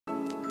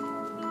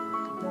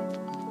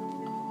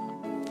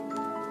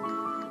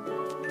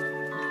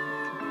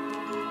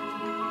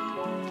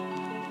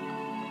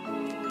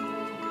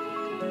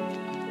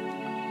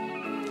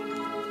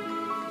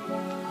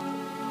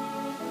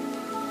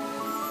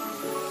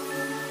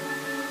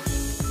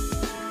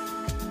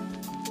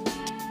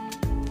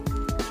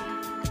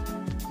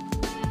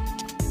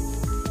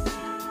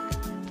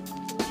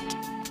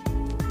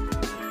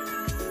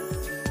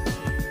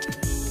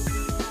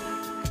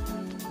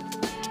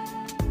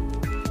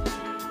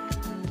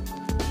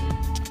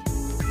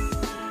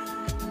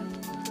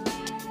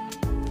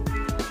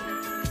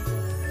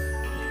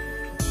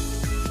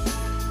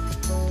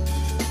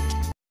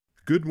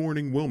Good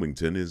Morning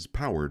Wilmington is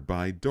powered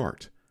by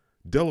DART,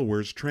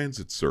 Delaware's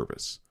transit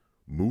service.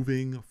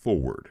 Moving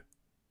forward.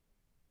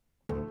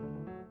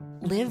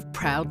 Live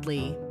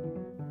proudly,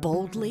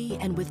 boldly,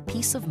 and with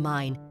peace of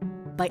mind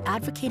by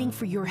advocating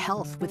for your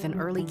health with an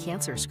early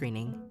cancer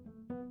screening.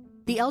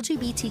 The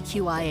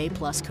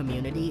LGBTQIA+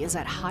 community is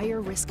at higher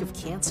risk of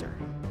cancer,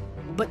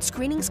 but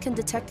screenings can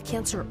detect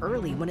cancer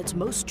early when it's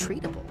most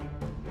treatable,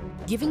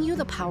 giving you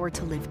the power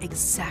to live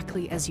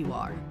exactly as you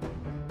are.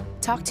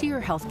 Talk to your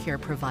healthcare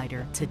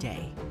provider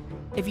today.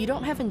 If you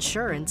don't have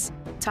insurance,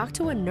 talk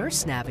to a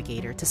nurse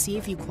navigator to see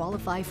if you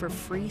qualify for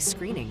free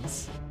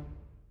screenings.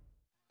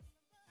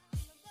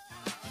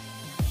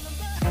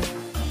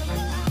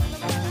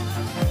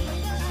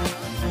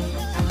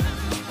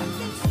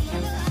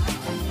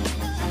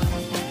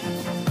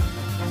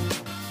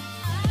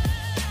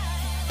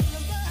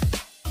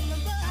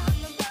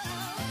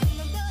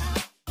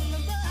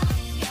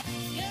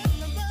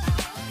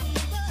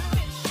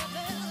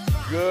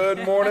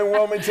 Good morning,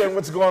 Wilmington.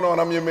 What's going on?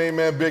 I'm your main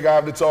man, Big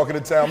Iv, the talk of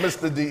the town,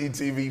 Mr.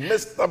 DETV,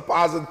 Mr.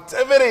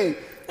 Positivity.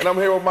 And I'm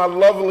here with my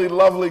lovely,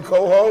 lovely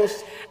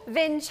co-host,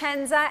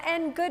 Vincenza,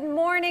 and good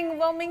morning,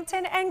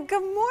 Wilmington, and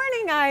good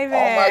morning, Ivan.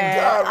 Oh my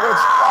God,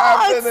 what's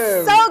happening?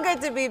 It's so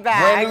good to be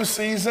back. Brand new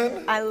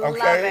season. I love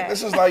it.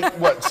 This is like,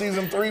 what,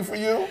 season 3 for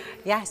you?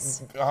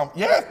 Yes.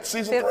 Yeah,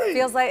 season 3.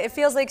 It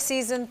feels like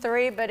season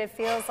 3, but it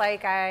feels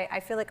like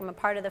I feel like I'm a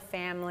part of the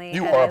family.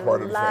 You are a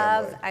part of the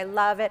family. I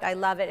love it. I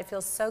love it. It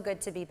feels so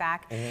good to be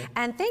back.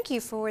 And thank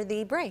you for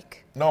the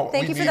break. No,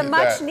 thank you for the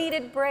much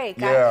needed break.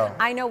 Yeah.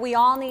 I know we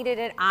all needed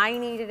it. I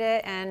needed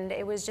it, and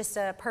it was just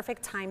a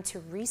perfect time to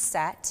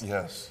reset.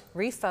 Yes.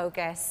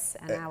 Refocus,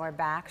 and now we're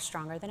back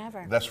stronger than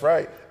ever. That's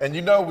right. And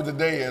you know what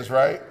today is,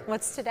 right?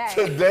 What's today?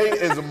 Today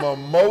is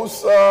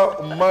Mimosa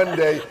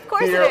Monday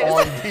here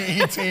on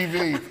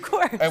DETV. Of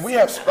course. And we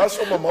have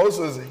special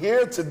mimosas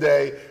here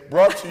today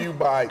brought to you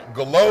by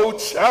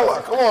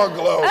GloChella. Come on,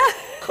 Glo.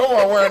 Come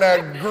on, wearing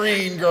that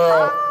green,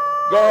 girl.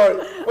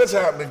 Glo, what's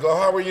happening, Glo?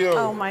 How are you?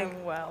 Oh, my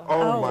well.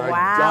 Oh my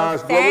wow.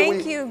 gosh.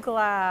 Thank you,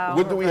 Glo.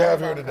 What do we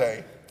have here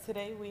today?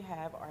 Today we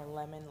have our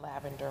lemon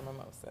lavender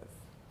mimosas.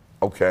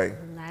 Okay.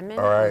 Lemon,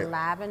 all right.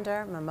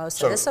 Lavender, mimosa.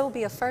 So, this will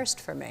be a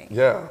first for me.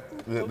 Yeah.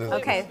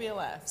 Okay. Be a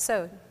laugh.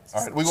 So,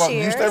 all right. You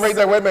cheers. stay right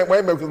there. Wait a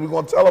minute, because we're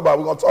going to we're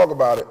going to talk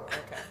about it.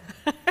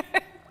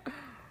 Okay.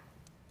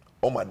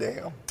 Oh, my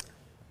damn.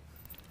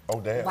 Oh,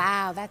 damn.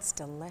 Wow, that's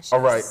delicious. All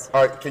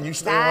right. Can you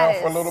stay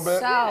around for a little bit?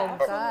 So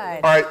good.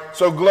 All right.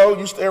 So, Glo,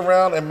 you stay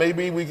around, and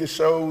maybe we can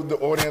show the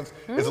audience.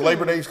 Is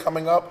Labor Day's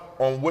coming up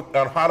on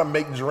how to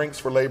make drinks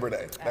for Labor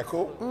Day. Is that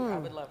cool? I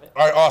would love it.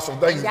 All right. Awesome.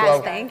 Thank you, Glo.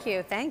 Yes, thank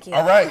you. Thank you.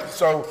 All right.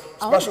 So,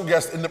 special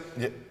guest in the.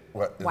 Yeah,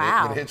 what?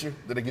 Wow. Did it hit you?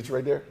 Did it get you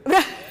right there?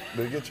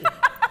 Did it get you?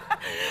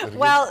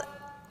 Well,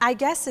 I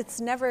guess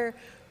it's never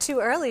too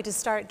early to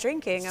start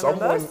drinking a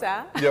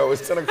mimosa. Yo,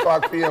 it's 10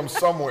 o'clock p.m.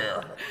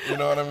 somewhere. You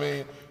know what I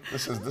mean?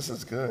 This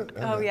is good.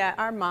 Oh, yeah.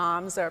 Our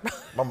moms are.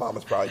 My mom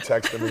is probably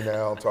texting me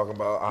now, talking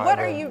about What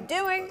are you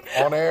doing?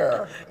 On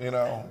air, you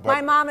know. But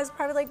my mom is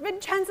probably like,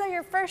 Vincenza,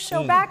 your first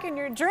show back and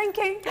you're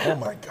drinking. Oh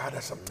my God,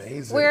 that's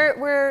amazing.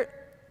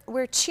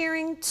 We're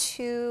cheering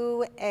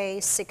to a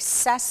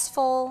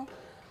successful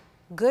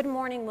Good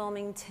Morning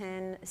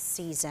Wilmington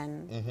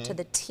season, to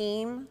the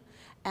team,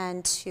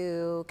 and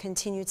to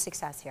continued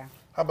success here.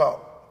 How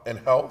about in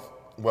health,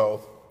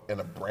 wealth, and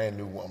a brand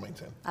new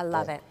Wilmington? I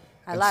love it.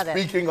 I And love it.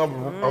 Speaking of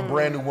a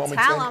brand new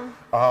Wilmington, Tell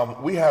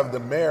 'em. we have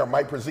the mayor,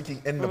 Mike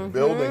Purzycki, in the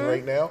building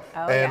right now.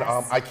 Oh, and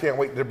yes. I can't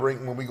wait to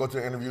bring, when we go to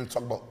the interview,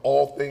 talk about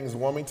all things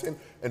Wilmington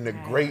and the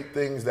great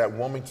things that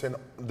Wilmington,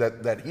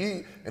 that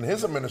he and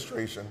his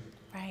administration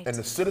and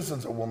the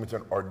citizens of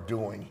Wilmington are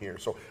doing here.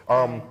 So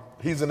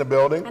he's in the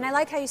building. And I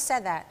like how you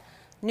said that.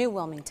 New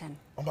Wilmington.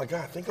 Oh my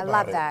God, think about it. I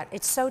love that.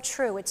 It's so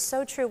true. It's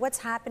so true. What's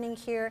happening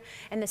here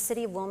in the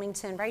city of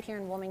Wilmington, right here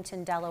in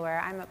Wilmington,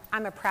 Delaware.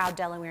 I'm a proud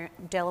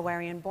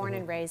Delawarean, born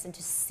and raised, and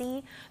to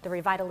see the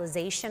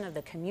revitalization of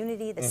the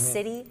community, the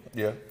city,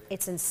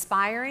 it's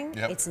inspiring,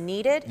 it's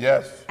needed,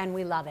 and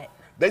we love it.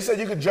 They said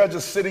you could judge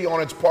a city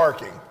on its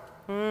parking.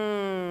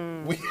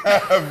 We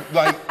have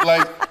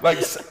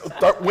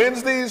like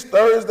Wednesdays,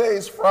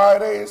 Thursdays,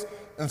 Fridays,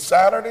 and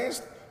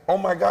Saturdays. Oh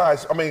my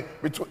gosh! I mean,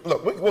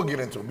 look, we'll get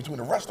into it. Between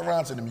the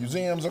restaurants and the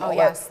museums and all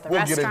that,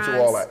 we'll get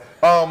into all that.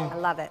 I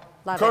love it.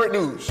 Current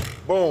news,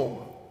 boom,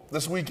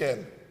 this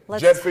weekend.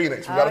 Jet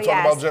Phoenix. We got to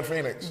talk about Jet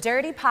Phoenix.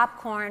 Dirty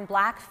Popcorn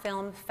Black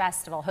Film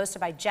Festival, hosted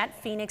by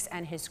Jet Phoenix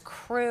and his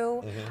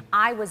crew.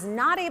 I was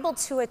not able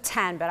to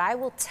attend, but I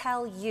will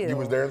tell you. You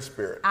was there in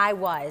spirit. I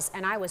was,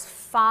 and I was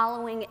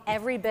following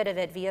every bit of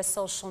it via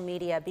social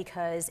media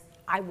because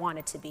I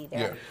wanted to be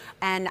there.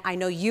 And I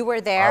know you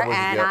were there,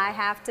 I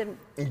have to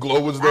And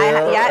Glo was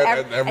there, and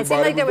everybody it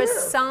seemed like there was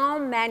there. so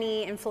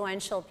many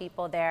influential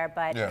people there,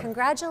 but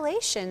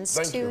congratulations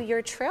to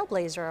your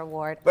Trailblazer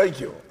Award.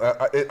 Thank you.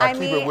 I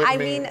keep it with me. I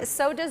mean,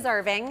 so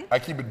deserving. I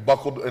keep it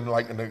buckled in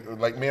like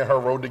me and her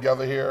rode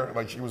together here,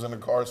 like she was in the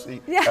car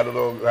seat, had a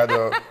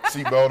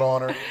seatbelt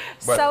on her.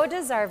 But, so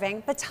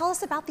deserving. But tell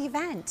us about the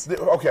event.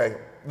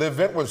 The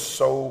event was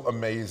so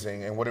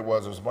amazing, and what it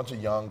was a bunch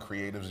of young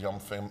creatives, young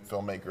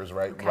filmmakers,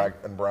 right, black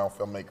and brown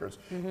filmmakers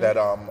that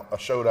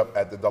showed up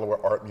at the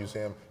Delaware Art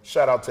Museum.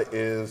 Shout out to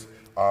Iz.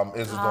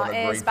 Iz is doing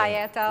a great Iz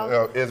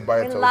Bayeto. Iz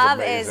Bayeto. We love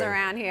Iz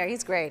around here.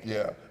 He's great.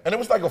 Yeah, and it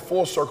was like a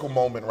full circle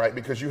moment, right?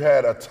 Because you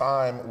had a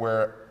time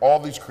where all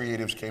these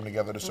creatives came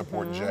together to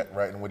support Jet,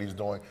 right, and what he's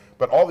doing.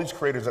 But all these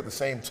creators at the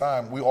same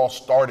time, we all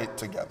started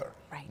together.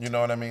 Right. You know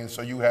what I mean?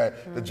 So you had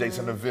the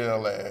Jason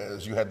DeVille,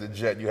 you had the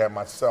Jet, you had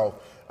myself.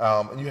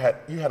 And you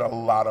had a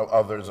lot of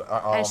others.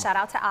 And shout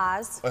out to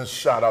Oz. And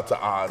shout out to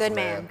Oz. Good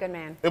man, good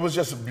man. It was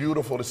just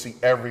beautiful to see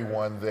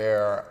everyone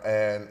there,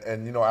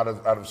 and you know, out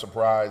of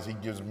surprise, he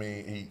gives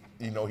me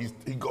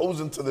he goes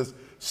into this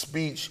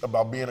speech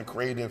about being a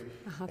creative,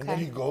 and then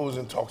he goes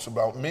and talks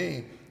about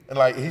me. And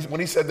like when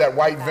he said that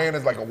white van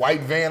is like a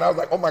white van, I was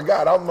like, oh my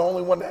God, I'm the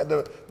only one that had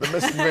the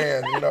missing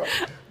van, you know.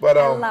 But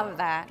I love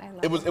that.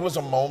 It was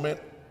a moment.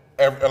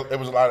 It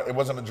was a lot. It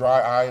wasn't a dry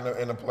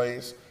eye in a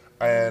place.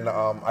 And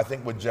I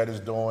think what Jet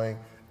is doing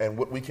and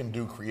what we can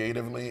do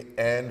creatively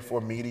and for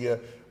media,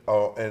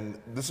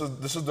 and this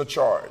is the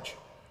charge,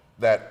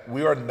 that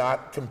we are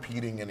not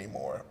competing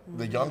anymore.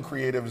 The young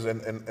creatives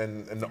and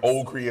the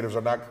old creatives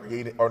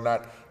are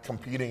not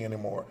competing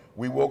anymore.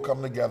 We will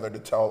come together to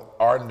tell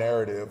our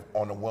narrative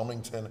on the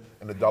Wilmington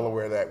and the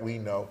Delaware that we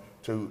know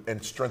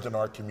and strengthen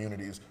our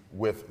communities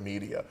with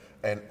media.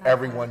 And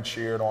everyone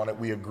cheered on it,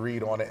 we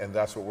agreed on it, and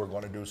that's what we're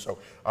going to do. So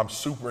I'm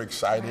super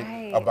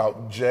excited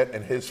about Jet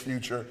and his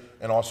future,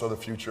 and also the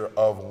future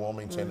of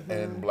Wilmington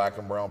and black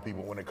and brown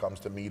people when it comes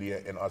to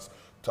media and us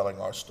telling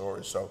our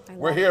stories. So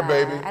we're here,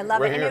 baby. I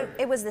love it. And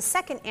it was the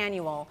second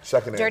annual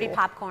Dirty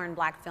Popcorn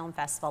Black Film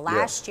Festival.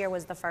 Last year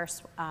was the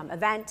first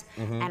event,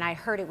 and I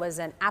heard it was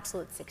an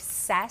absolute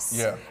success.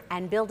 Yeah.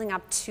 And building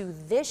up to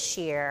this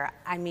year,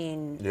 I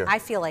mean, I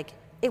feel like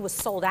it was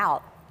sold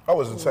out. Oh, it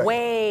was insane.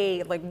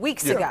 Way, like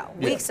weeks ago.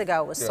 Weeks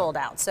ago it was sold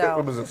out. So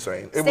it was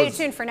insane. Stay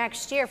tuned for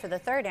next year for the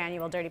third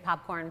annual Dirty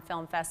Popcorn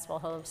Film Festival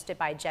hosted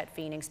by Jet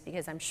Phoenix,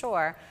 because I'm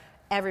sure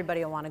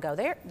everybody will want to go.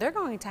 They're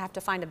going to have to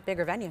find a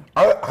bigger venue.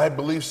 I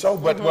believe so,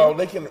 but well,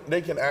 they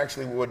can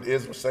actually, what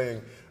Iz was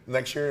saying,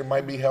 next year it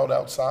might be held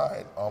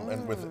outside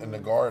in the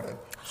garden.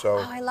 So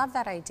I love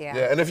that idea.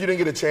 Yeah, and if you didn't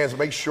get a chance,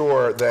 make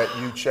sure that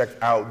you check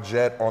out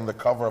Jet on the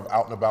cover of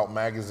Out and About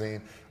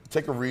magazine.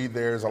 Take a read.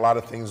 There's a lot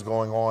of things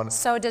going on.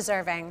 So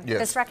deserving. Yes.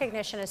 This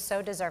recognition is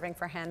so deserving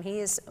for him.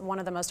 He is one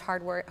of the most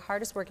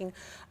hardest working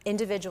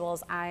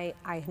individuals I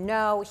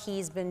know.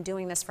 He's been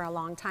doing this for a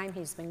long time.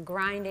 He's been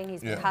grinding,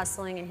 he's been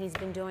hustling, and he's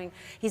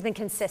been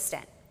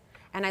consistent.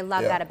 And I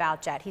love that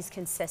about Jet. He's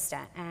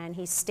consistent, and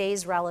he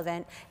stays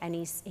relevant, and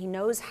he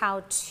knows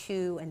how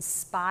to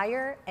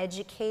inspire,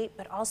 educate,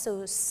 but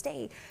also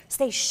stay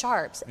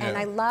sharp. And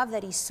I love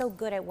that he's so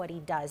good at what he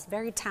does.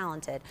 Very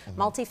talented,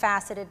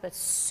 multifaceted, but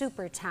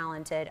super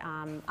talented.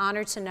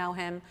 Honored to know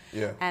him.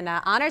 Yeah. And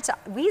honored to,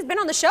 he's been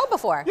on the show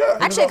before. Yeah.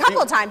 Actually, a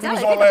couple of times. He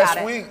was on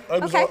last week.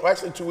 It was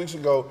actually 2 weeks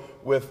ago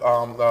with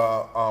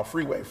the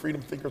Freeway,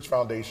 Freedom Thinkers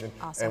Foundation.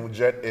 Awesome. And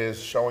Jet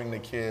is showing the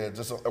kids,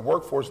 it's a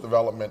workforce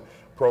development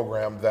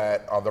program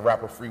that the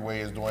rapper Freeway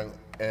is doing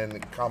in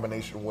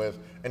connection with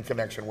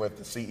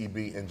the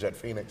CEB and Jet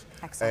Phoenix.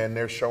 Excellent. And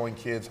they're showing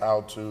kids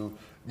how to,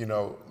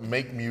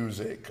 make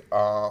music,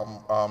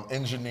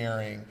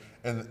 engineering,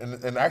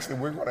 and actually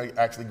we're going to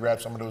actually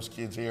grab some of those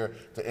kids here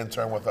to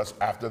intern with us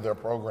after their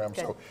program.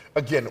 Good. So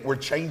again, we're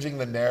changing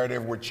the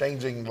narrative, we're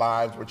changing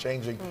lives, we're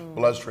changing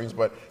bloodstreams,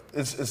 but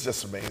it's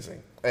just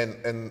amazing.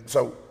 And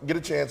so get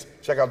a chance,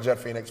 check out Jet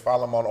Phoenix,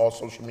 follow him on all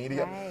social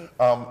media.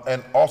 Right.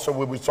 And also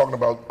we were talking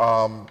about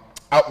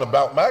Out and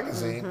About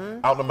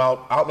magazine. Out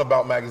and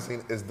About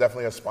magazine is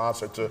definitely a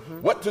sponsor to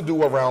what to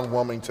do around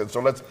Wilmington. So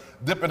let's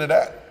dip into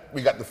that.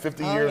 We got the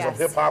 50 years of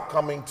hip hop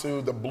coming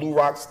to the Blue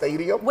Rock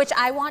Stadium. Which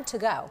I want to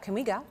go. Can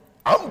we go?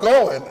 I'm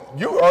going.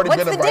 You already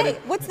been invited.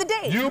 What's the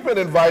date? You've been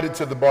invited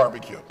to the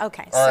barbecue.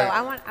 Okay, so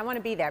I want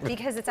to be there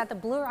because it's at the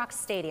Blue Rock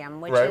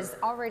Stadium, which is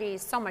already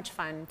so much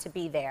fun to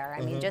be there.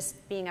 I mean,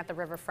 just being at the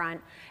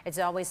riverfront, it's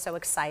always so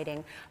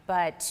exciting.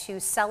 But to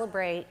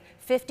celebrate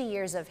 50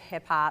 years of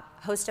hip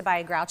hop, hosted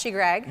by Grouchy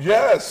Greg.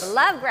 Yes.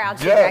 Love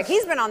Grouchy Greg.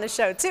 He's been on the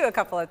show too a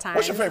couple of times.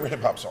 What's your favorite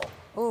hip hop song?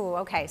 Ooh,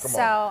 okay. So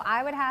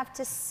I would have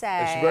to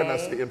say. You better not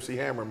say MC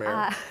Hammer,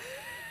 man.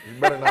 You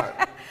better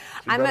not.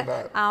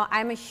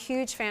 I'm a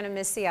huge fan of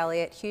Missy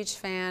Elliott, huge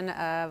fan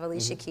of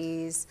Alicia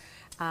Keys,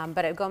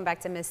 but going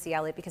back to Missy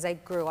Elliott because I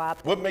grew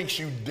up. What makes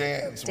you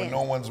dance when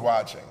no one's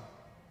watching?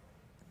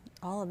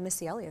 All of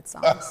Missy Elliott's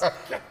songs.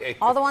 Okay.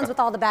 All the ones with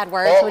all the bad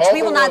words, which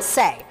we will not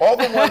say. All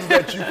the ones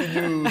that you can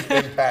use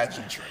in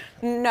pageantry.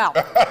 No,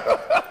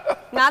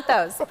 not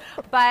those.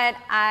 But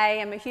I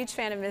am a huge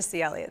fan of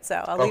Missy Elliott,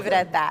 so I'll leave it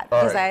at that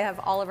because I have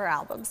all of her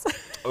albums.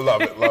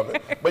 Love it, love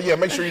it. But yeah,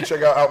 make sure you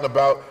check out and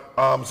About.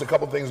 There's a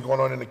couple things going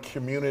on in the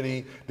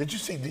community. Did you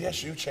see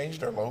DSU change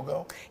their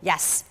logo?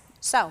 Yes.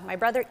 So my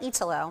brother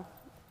Italo,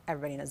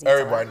 everybody knows Italo.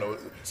 Everybody knows.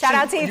 Shout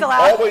out to You Italo.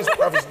 always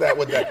preface that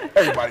with that.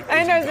 Everybody knows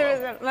I know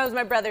Italo. that was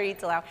my brother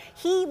Italo.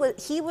 He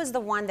was the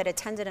one that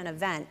attended an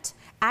event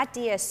at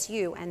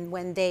DSU, and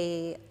when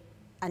they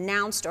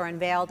announced or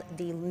unveiled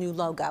the new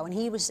logo, and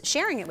he was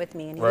sharing it with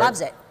me, and he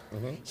loves it.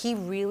 He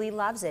really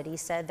loves it. He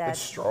said that It's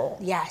strong.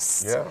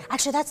 Yes. Yeah.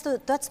 Actually,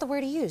 that's the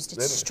word he used.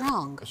 It's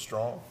strong. It's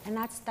strong. And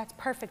that's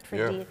perfect for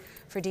Yeah.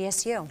 for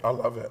DSU. I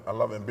love it. I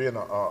love it. And being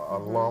an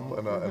alum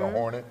and a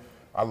Hornet,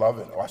 I love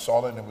it. I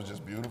saw it and it was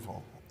just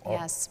beautiful. Oh.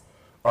 Yes.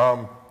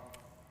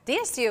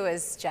 DSU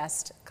is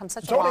just come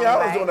such a Tony long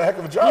Allen's way. doing a heck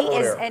of a job He over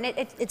is, there. and it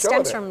Killing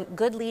stems it. from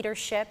good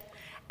leadership,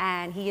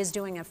 and he is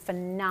doing a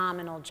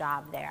phenomenal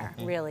job there,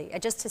 really.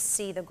 Just to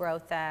see the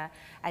growth at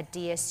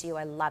DSU,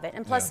 I love it.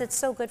 And plus, it's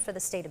so good for the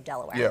state of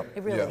Delaware. Yeah,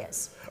 It really yeah.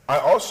 is. I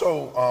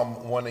also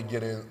want to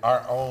get in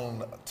our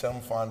own Tim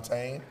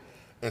Fontaine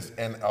is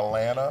in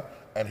Atlanta,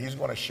 and he's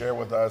going to share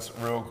with us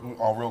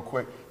real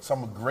quick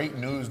some great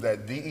news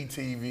that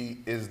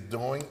DETV is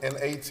doing in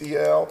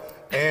ATL,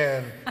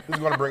 and he's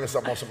going to bring us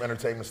up on some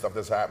entertainment stuff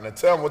that's happening.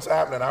 Tim, what's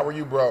happening? How are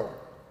you, bro?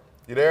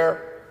 You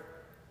there?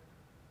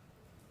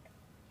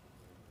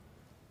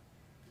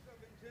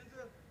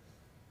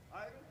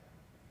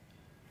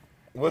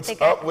 What's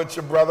up with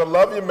your brother?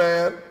 Love you,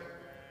 man.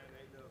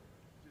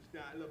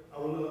 I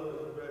want to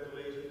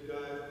congratulations,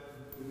 guys.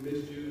 We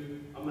missed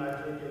you. I'm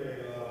not drinking a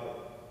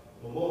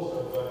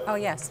mimosa, but Oh,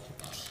 yes.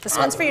 This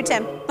one's for you,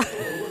 Tim.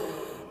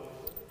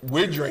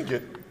 We drink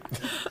it.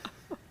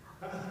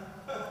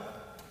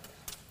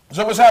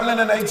 So what's happening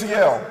in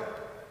ATL?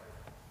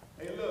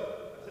 hey, look,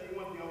 I tell you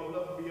one thing. I would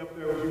love to be up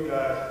there with you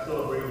guys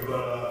celebrating,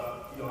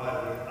 but you know, I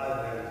have this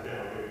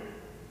down here.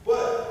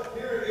 But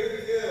here in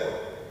ATL,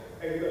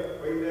 hey, look,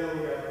 right now we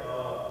got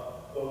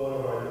one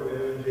of our new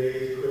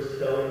MJs, Chris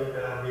Kelly,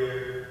 down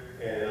here,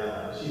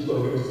 and she's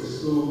going to give us the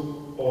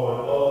scoop on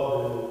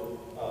all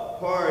the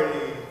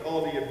parties,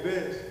 all the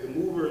events, the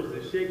movers,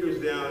 the shakers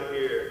down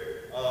here,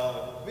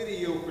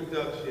 video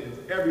productions,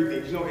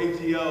 everything. You know,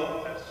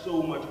 ATL has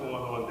so much going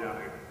on down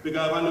here. Big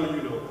Ive, I know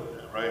you know about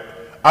that, right?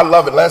 I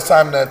love it. Last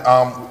time that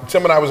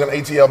Tim and I was in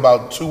ATL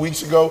about 2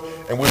 weeks ago,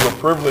 and we were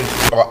privileged,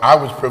 or I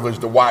was privileged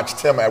to watch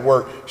Tim at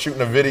work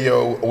shooting a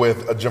video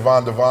with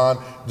Javon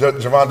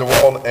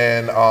DeWald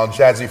and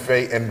Jazzy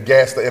Faye and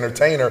Gas the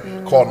Entertainer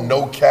called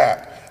No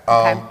Cap.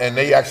 And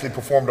they actually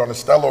performed on the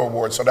Stellar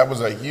Award, so that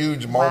was a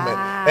huge moment.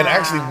 Wow. And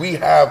actually, we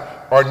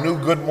have our new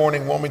Good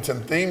Morning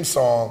Wilmington theme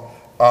song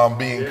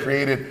being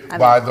created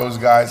by those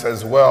guys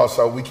as well.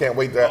 So we can't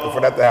wait for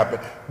that to happen.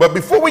 But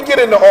before we get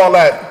into all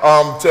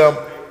that, Tim,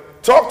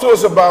 talk to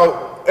us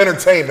about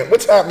entertainment.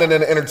 What's happening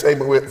in the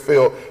entertainment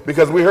field?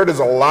 Because we heard there's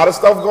a lot of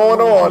stuff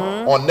going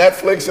on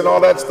Netflix and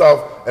all that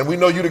stuff, and we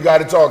know you're the guy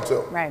to talk to.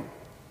 Right.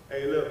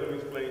 Hey, look, let me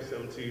explain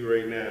something to you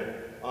right now.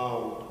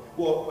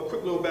 Well, a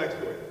quick little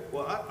backstory.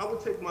 Well, I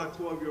would take my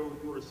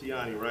 12-year-old daughter,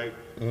 Siani, right,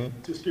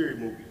 to scary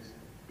movies.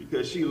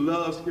 Because she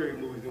loves scary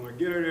movies, and when I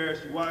get her there,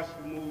 she watches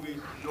the movies,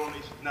 and normally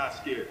she's not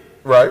scared.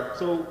 Right.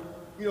 So,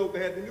 you know, they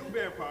had the new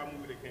vampire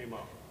movie that came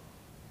out.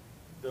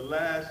 The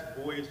Last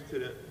Voyage to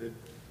the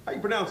how you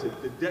pronounce it?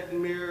 The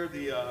Detamere,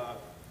 the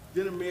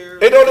Denamere.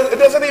 It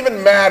doesn't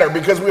even matter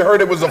because we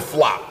heard it was a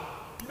flop.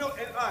 You know,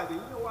 and you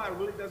know why it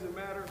really doesn't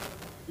matter?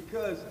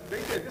 Because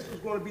they said this was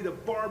going to be the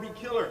Barbie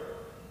killer.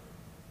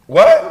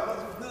 What? It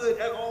wasn't good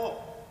at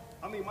all.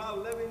 I mean,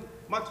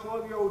 my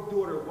 12-year-old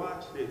daughter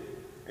watched it,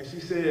 and she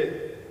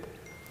said,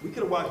 we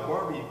could have watched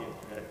Barbie again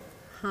today.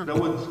 And I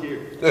wasn't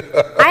scared.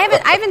 I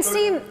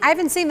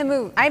haven't seen the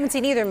movie. I haven't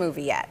seen either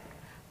movie yet,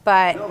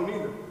 but No,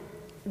 neither.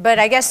 but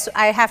I guess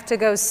I have to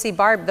go see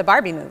the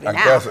Barbie movie I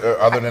now. guess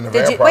other than the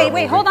Did you, vampire wait,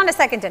 movie. hold on a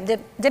second, Tim. Did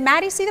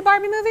Maddie see the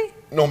Barbie movie?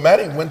 No,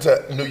 Maddie went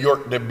to New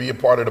York to be a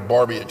part of the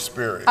Barbie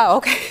experience. Oh,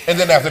 okay. And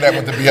then after that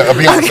went to be a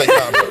Beyonce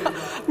concert.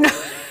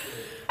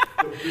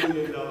 The $1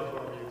 billion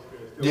Barbie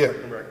experience. Still Yeah.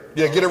 working record.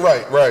 Yeah, get it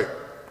right, right.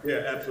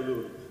 Yeah,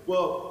 absolutely.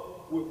 Well,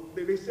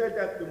 they said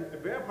that the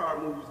vampire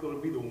movie was going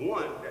to be the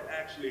one that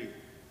actually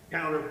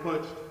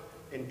counterpunched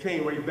and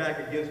came right back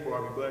against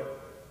Barbie, but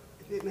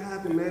it didn't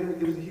happen, man.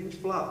 It was a huge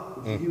flop. It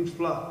was a huge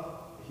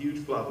flop. A huge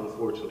flop,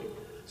 unfortunately.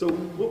 So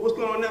what's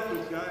going on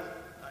Netflix, guys?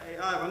 Hey,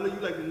 I know you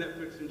like the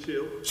Netflix and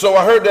chill. So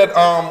I heard that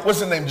what's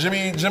his name?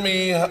 Jimmy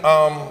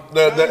Football,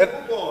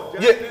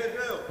 Johnny yeah,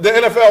 Manziel. the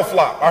NFL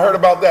flop. I heard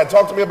about that.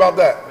 Talk to me about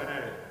that.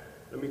 Man,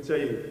 let me tell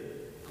you,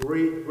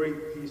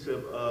 great piece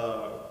of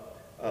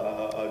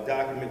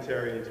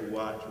documentary to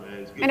watch, man.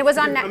 It's good. And it was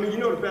on I mean, you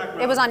know the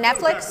background. It was on you know the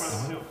Netflix?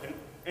 background of him.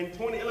 And in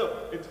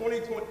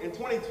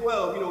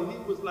 2012, you know, he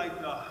was like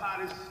the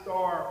hottest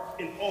star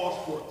in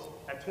all sports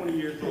at 20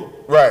 years old.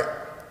 Right.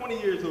 20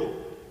 years old,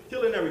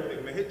 killing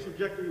everything, man. His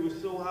trajectory was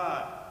so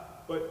high,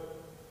 but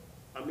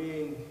I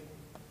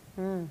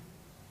mean,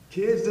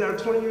 kids that are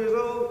 20 years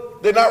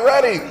old, They're not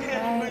ready. they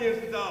have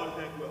millions of dollars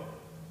that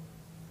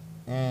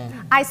well.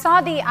 I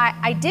saw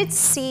I did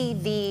see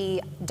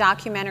the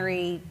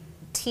documentary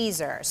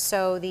teaser,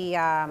 so the,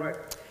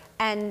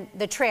 and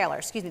the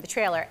trailer,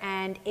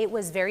 and it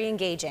was very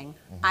engaging.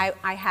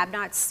 I have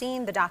not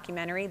seen the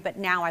documentary, but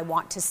now I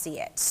want to see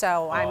it.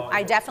 So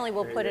I definitely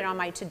will put it on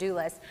my to-do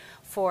list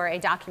for a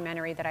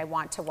documentary that I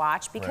want to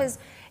watch, because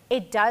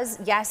it does,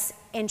 yes,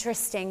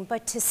 interesting,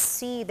 but to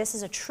see, this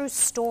is a true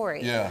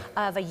story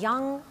of a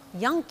young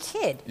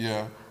kid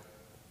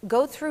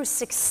go through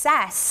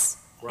success,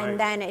 and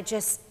then it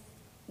just,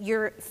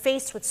 you're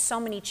faced with so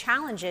many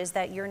challenges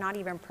that you're not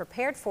even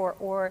prepared for,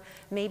 or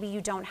maybe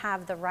you don't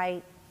have the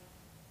right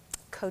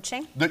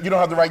coaching. You don't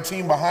have the right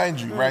team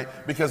behind you, right?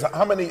 Because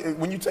how many,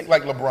 when you take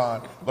like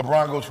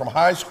LeBron goes from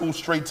high school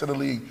straight to the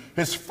league.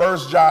 His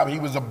first job, he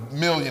was a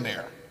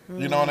millionaire.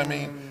 You know what I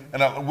mean?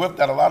 And with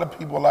that, a lot of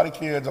people, a lot of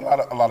kids, a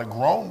lot of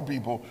grown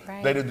people,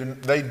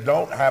 they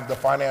don't have the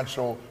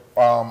financial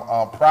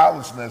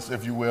prowessness,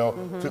 if you will,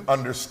 to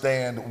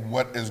understand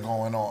what is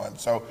going on.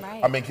 So,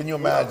 I mean, can you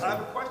imagine? Well, I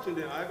have a question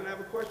then. I have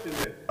a question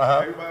then.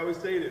 Everybody always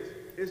say this.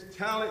 Is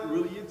talent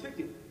really your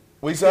ticket?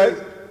 We say?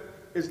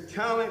 Is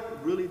talent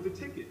really the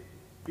ticket?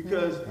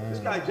 Because this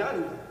guy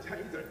Johnny,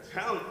 he's a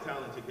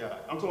talented guy.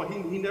 I'm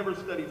talking, he never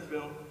studied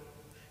film.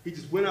 He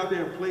just went out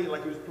there and played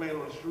like he was playing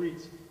on the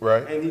streets.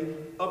 Right. And he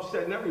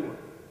upsetting everyone.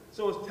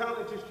 So is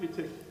talent just your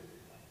ticket?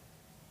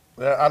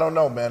 Yeah, I don't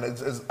know, man.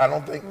 I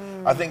don't think,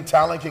 I think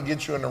talent can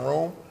get you in the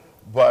room,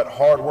 but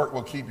hard work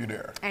will keep you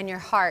there. And your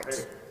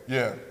heart.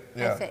 Yeah.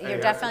 You're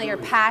definitely, your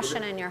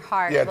passion and your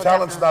heart. Yeah,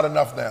 talent's not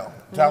enough now.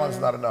 Talent's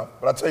not enough.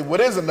 But I'll tell you what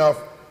is enough,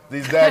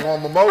 these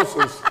daggone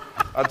mimosas.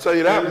 I'll tell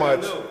you that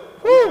much.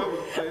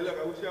 Woo! Hey, look,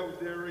 I wish I was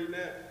there right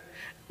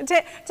now.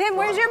 Tim,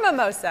 where's your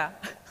mimosa?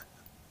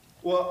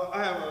 Well,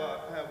 I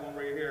have one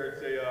right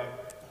here.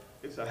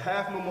 It's a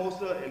half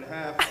mimosa and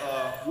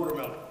half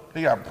watermelon.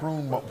 He got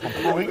prune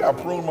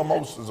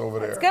mimosas over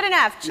there. It's good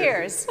enough.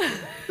 Cheers.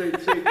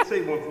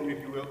 Say one for me,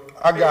 if you will.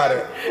 I got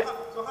it.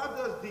 So how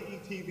does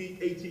DETV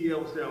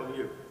ATL sound to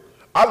you?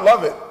 I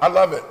love it. I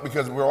love it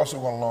because we're also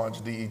going to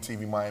launch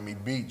DETV Miami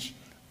Beach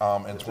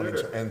in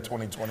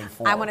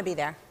 2024. I want to be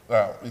there.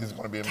 It's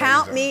going to be amazing.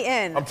 Count me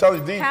in. I'm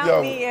telling you,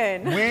 Count me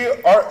in.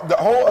 The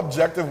whole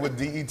objective with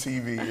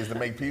DETV is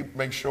to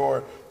make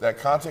sure that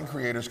content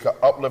creators can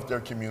uplift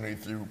their community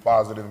through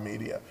positive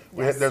media.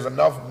 There's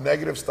enough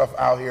negative stuff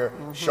out here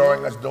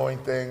showing us doing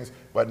things,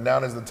 but now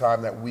is the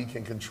time that we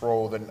can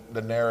control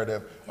the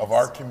narrative of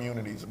our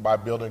communities by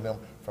building them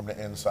from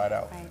the inside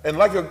out. Right. And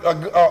like an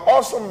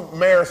awesome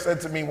mayor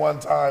said to me one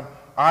time,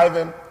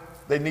 Ivan,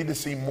 they need to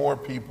see more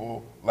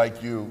people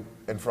like you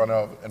in front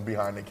of and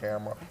behind the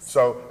camera.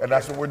 So, and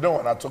that's what we're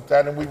doing. I took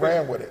that and we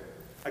ran with it.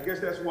 I guess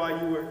that's why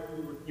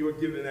you were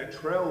given that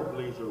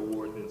Trailblazer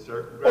Award then,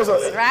 sir.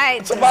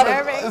 Right. It's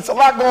a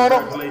lot going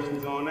on.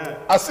 Congratulations on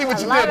that. I see what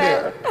you did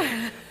there.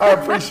 I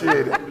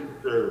appreciate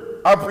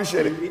it. I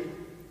appreciate it.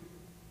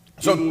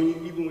 So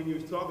even when you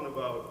was talking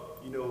about,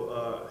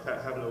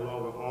 having a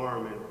longer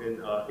arm and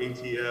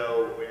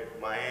ATL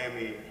and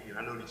Miami,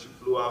 I know that you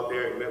flew out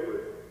there and met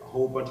with a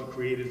whole bunch of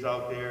creators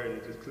out there, and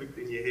it just clicked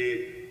in your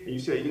head. And you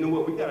said, you know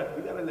what, we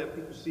gotta let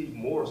people see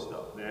more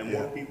stuff, man.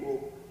 More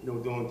people,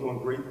 doing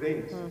great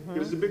things.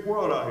 It's a big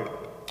world out here.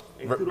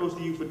 And kudos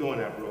to you for doing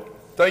that, bro.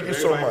 Thank you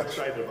so much.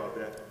 Excited about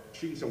that.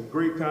 Shooting some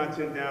great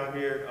content down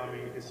here. I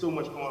mean, there's so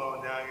much going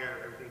on down here.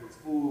 Everything with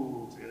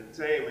food,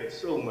 entertainment,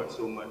 so much.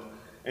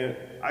 And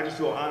I just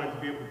feel honored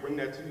to be able to bring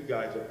that to you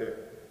guys up there.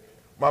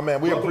 My man,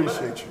 we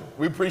appreciate you.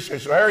 We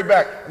appreciate you. Hurry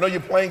back. I know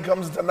your plane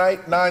comes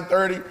tonight,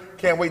 9:30.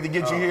 Can't wait to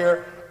get you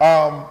here.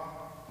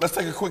 Let's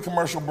take a quick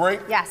commercial break.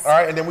 Yes. All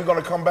right, and then we're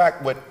going to come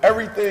back with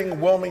everything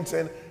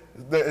Wilmington.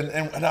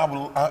 And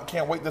I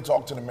can't wait to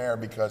talk to the mayor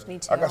because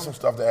I got some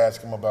stuff to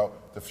ask him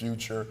about the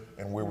future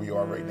and where we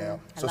are right now.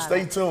 So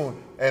stay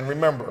tuned. And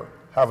remember,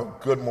 have a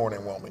good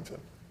morning, Wilmington.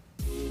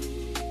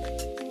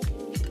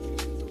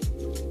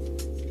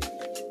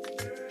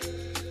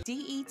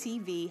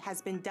 DETV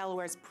has been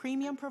Delaware's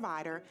premium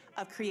provider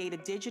of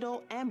creative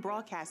digital and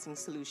broadcasting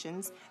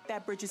solutions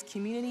that bridges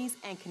communities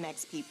and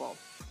connects people.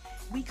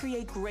 We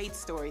create great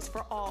stories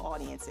for all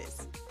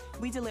audiences.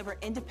 We deliver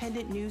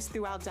independent news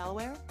throughout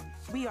Delaware.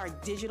 We are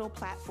digital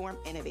platform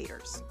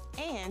innovators.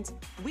 And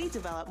we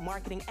develop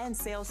marketing and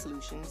sales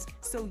solutions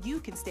so you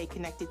can stay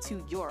connected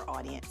to your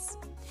audience.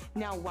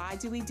 Now, why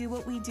do we do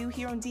what we do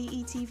here on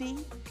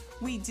DETV?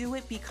 We do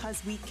it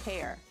because we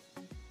care.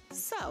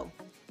 So,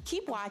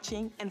 keep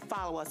watching and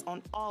follow us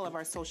on all of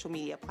our social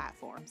media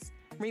platforms.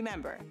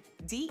 Remember,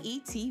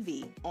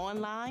 DETV,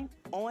 online,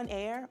 on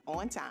air,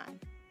 on time.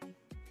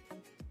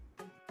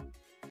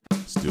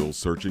 Still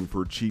searching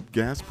for cheap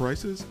gas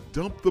prices?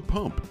 Dump the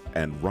pump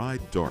and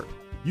ride DART.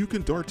 You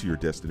can Dart to your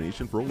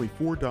destination for only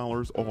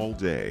 $4 all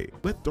day.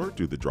 Let Dart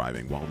do the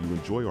driving while you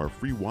enjoy our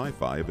free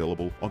Wi-Fi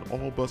available on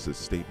all buses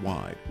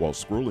statewide. While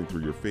scrolling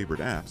through your favorite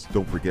apps,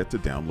 don't forget to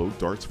download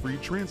Dart's free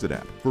transit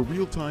app for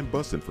real-time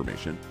bus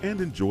information and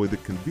enjoy the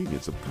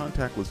convenience of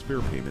contactless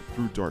fare payment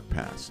through Dart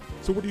Pass.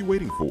 So what are you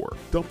waiting for?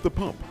 Dump the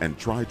pump and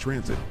try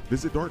transit.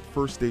 Visit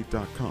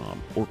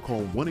dartfirstdate.com or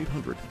call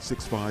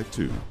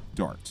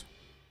 1-800-652-DART.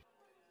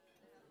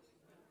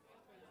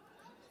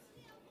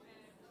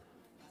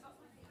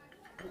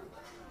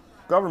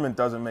 Government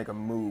doesn't make a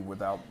move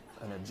without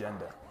an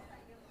agenda,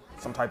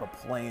 some type of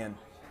plan.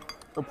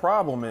 The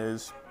problem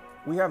is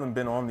we haven't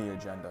been on the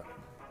agenda.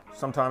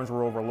 Sometimes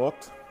we're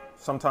overlooked.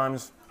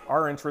 Sometimes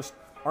our interests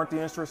aren't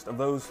the interest of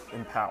those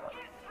in power.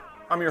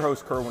 I'm your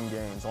host, Kerwin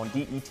Gaines, on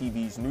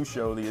DETV's new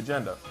show, The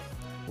Agenda.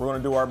 We're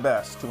going to do our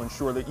best to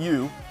ensure that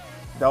you,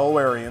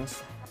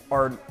 Delawareans,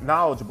 are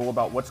knowledgeable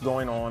about what's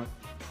going on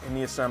in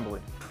the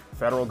Assembly.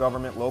 Federal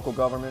government, local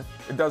government,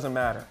 it doesn't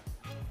matter.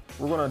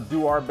 We're going to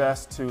do our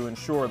best to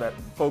ensure that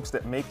folks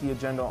that make the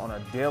agenda on a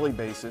daily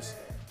basis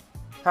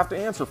have to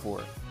answer for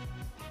it.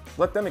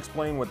 Let them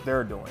explain what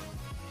they're doing.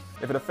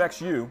 If it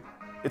affects you,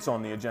 it's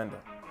on the agenda.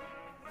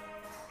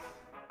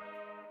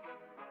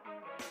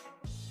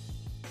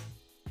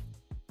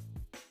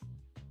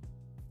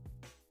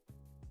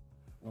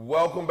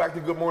 Welcome back to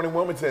Good Morning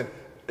Wilmington.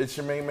 It's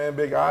your main man,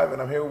 Big Ivan.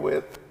 I'm here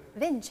with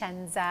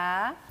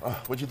Vincenza.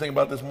 what you think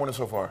about this morning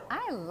so far?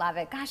 I love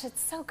it. Gosh, it's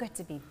so good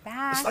to be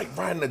back. It's like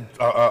riding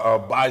a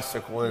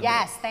bicycle.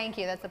 Yes, thank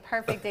you. That's a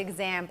perfect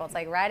example. It's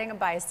like riding a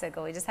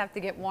bicycle. We just have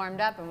to get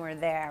warmed up and we're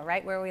there,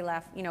 right where we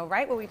left,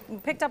 right where we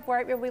picked up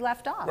right where we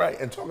left off. Right,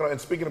 and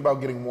speaking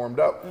about getting warmed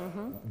up,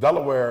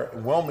 Delaware,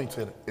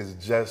 Wilmington is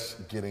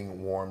just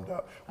getting warmed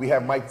up. We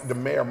have the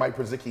mayor, Mike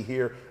Purzycki,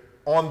 here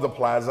on the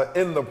plaza,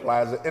 in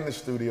the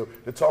studio,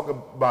 to talk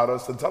about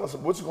us and tell us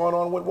what's going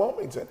on with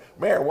Wilmington.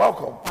 Mayor,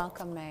 welcome.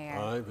 Welcome, Mayor.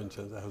 Hi,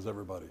 Vincenza. How's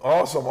everybody?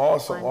 Awesome.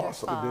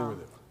 Wonderful. Good being with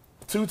you.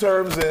 2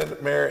 terms in,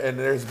 Mayor, and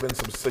there's been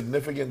some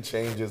significant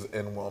changes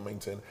in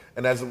Wilmington.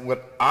 And as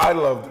what I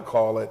love to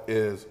call it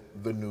is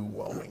the new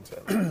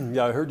Wilmington.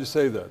 Yeah, I heard you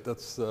say that.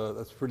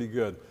 That's pretty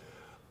good.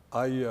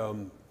 I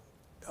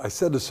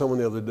said to someone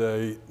the other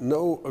day,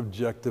 no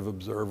objective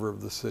observer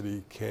of the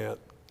city can't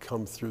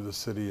come through the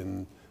city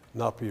and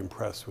not be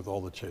impressed with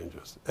all the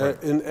changes.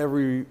 Right. In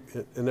every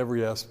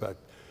aspect.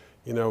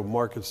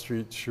 Market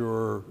Street,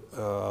 sure,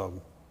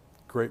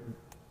 great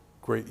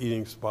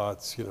eating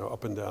spots,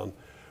 up and down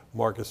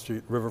Market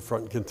Street,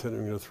 Riverfront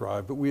continuing to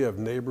thrive, but we have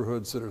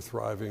neighborhoods that are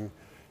thriving.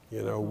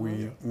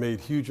 We made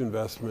huge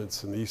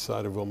investments in the east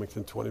side of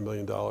Wilmington, $20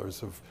 million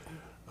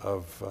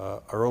of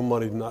our own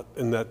money,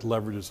 and that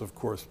leverages, of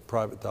course,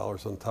 private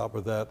dollars on top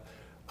of that.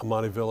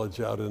 Amani Village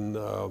out in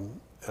the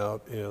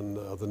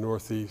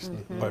northeast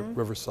by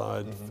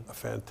Riverside, a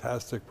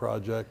fantastic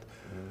project.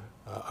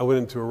 I went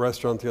into a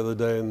restaurant the other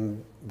day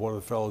and one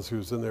of the fellows who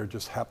was in there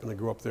just happened to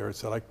go up there and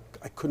said, I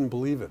couldn't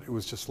believe it. It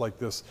was just like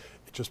this,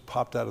 it just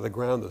popped out of the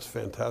ground, this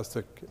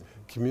fantastic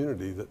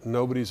community that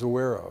nobody's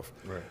aware of.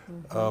 Right.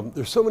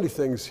 There's so many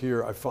things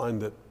here I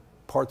find that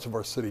parts of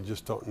our city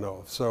just don't know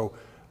of. So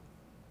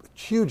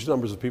huge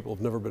numbers of people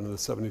have never been to the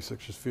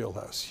 76ers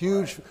Fieldhouse.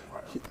 Huge,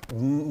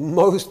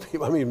 most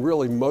people, I mean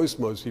really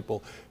most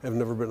people have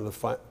never been to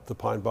the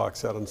Pine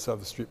Box out on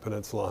 7th Street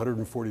Peninsula,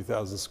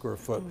 140,000 square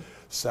foot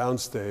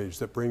soundstage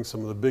that brings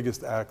some of the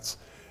biggest acts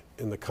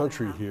in the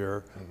country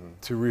here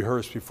to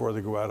rehearse before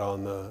they go out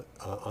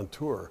on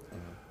tour.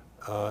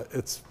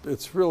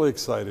 It's really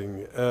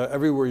exciting.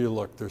 Everywhere you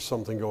look, there's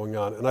something going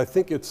on, and I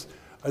think it's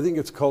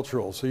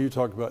cultural. So you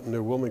talked about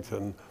New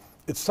Wilmington.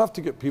 It's tough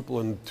to get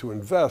people to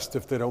invest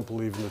if they don't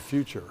believe in the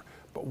future.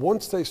 But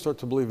once they start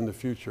to believe in the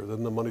future,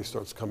 then the money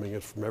starts coming in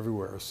from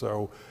everywhere.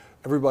 So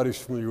everybody's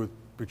familiar with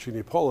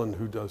Buccini Poland,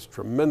 who does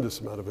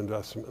tremendous amount of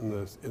investment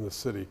in the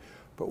city.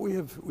 But we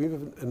have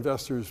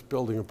investors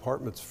building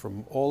apartments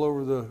from all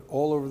over the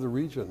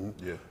region,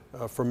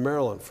 from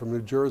Maryland, from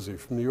New Jersey,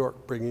 from New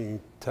York, bringing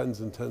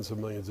tens and tens of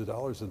millions of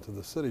dollars into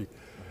the city.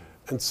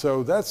 And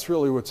so that's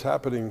really what's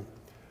happening.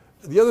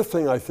 The other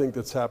thing I think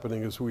that's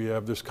happening is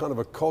there's kind of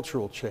a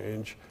cultural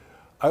change.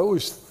 I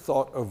always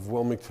thought of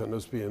Wilmington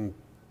as being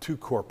too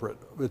corporate.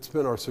 It's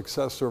been our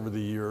success over the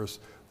years,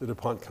 the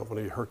DuPont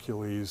Company,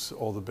 Hercules,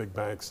 all the big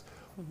banks.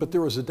 But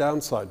there was a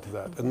downside to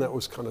that, and that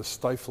was kind of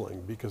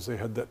stifling because they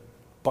had that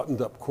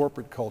buttoned up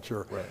corporate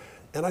culture. Right.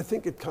 And I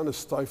think it kind of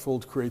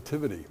stifled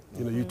creativity.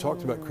 You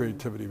talked about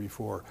creativity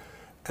before.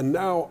 And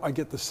now I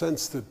get the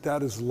sense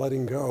that is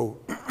letting go.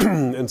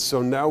 And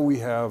so now we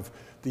have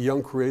the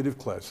young creative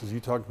classes. You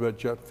talked about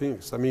Jet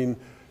Phoenix. I mean,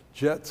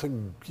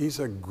 he's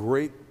a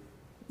great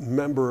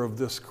member of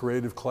this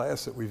creative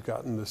class that we've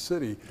got in the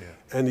city.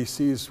 And he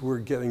sees we're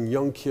getting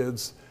young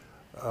kids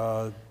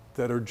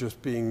that are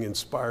just being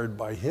inspired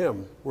by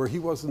him, where he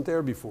wasn't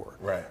there before.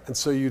 Right. And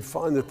so you'd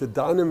find that the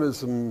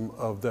dynamism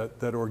of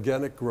that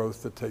organic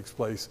growth that takes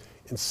place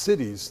in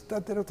cities,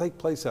 that they don't take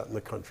place out in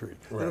the country.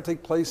 Right. They don't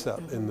take place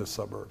out in the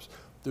suburbs.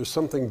 There's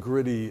something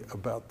gritty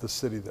about the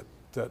city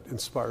that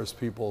inspires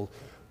people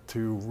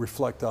to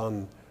reflect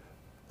on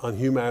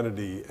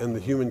humanity and the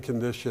human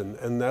condition,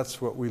 and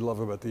that's what we love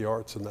about the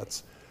arts, and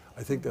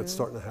I think that's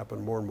starting to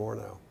happen more and more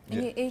now.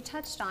 And you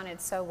touched on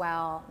it so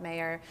well,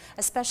 Mayor,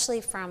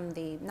 especially from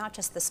not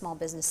just the small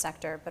business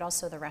sector, but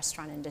also the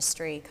restaurant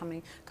industry,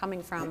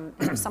 coming from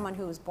someone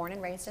who was born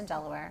and raised in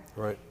Delaware,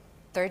 right?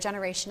 Third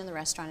generation in the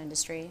restaurant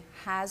industry,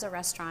 has a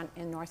restaurant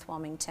in North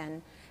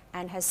Wilmington,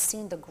 and has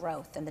seen the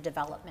growth and the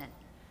development.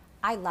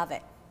 I love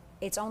it.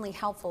 It's only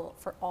helpful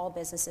for all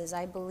businesses.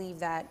 I believe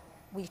that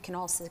we can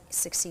all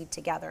succeed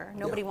together.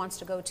 Nobody wants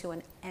to go to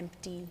an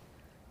empty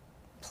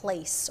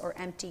place or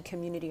empty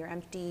community or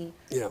empty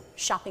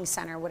shopping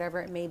center,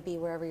 whatever it may be,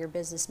 wherever your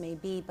business may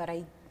be. But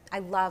I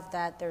love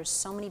that there's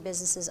so many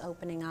businesses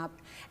opening up,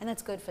 and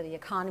that's good for the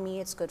economy,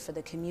 it's good for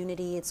the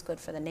community, it's good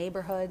for the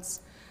neighborhoods.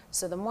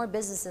 So the more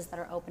businesses that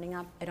are opening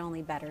up, it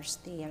only betters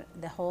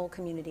the whole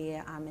community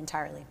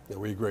entirely. Yeah,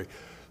 we agree.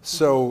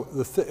 So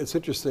it's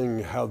interesting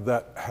how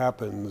that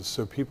happens.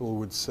 So people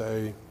would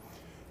say,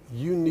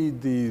 you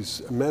need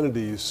these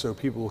amenities so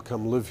people will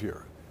come live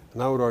here.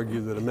 And I would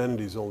argue that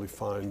amenities they'll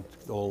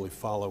only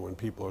follow when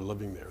people are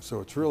living there. So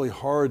it's really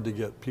hard to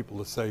get people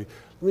to say,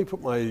 let me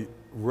put my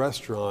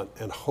restaurant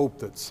and hope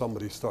that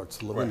somebody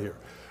starts living here.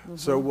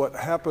 So what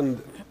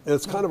happened, and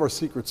it's kind of our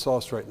secret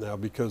sauce right now,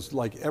 because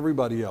like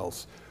everybody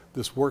else,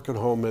 this work at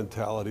home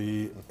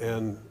mentality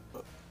and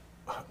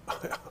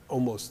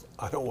almost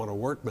I don't want to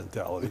work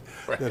mentality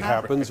that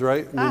happens,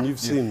 right? I mean, you've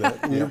seen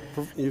that, and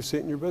you've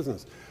seen it in your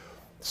business.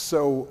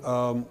 So,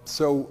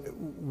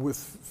 with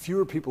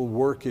fewer people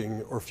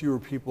working or fewer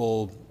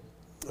people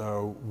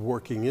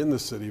working in the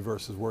city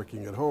versus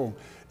working at home,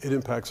 it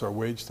impacts our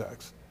wage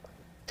tax.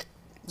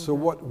 So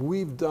what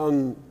we've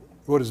done,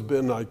 what has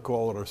been, I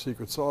call it our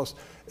secret sauce,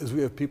 is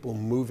we have people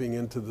moving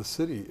into the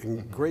city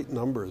in great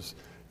numbers.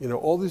 You know,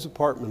 all these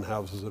apartment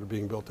houses that are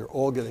being built, they're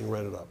all getting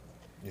rented up.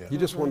 You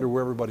just wonder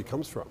where everybody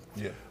comes from.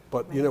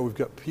 But you know, we've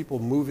got people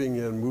moving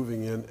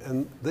in,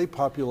 and they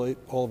populate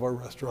all of our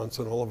restaurants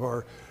and all of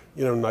our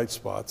night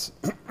spots.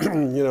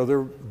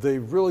 They're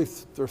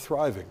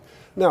thriving.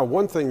 Now,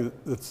 one thing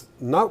that's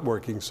not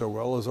working so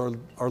well is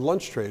our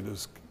lunch trade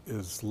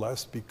is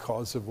less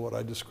because of what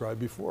I described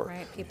before.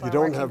 Right, you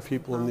don't have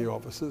people in the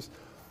offices.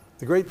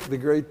 One of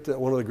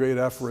the great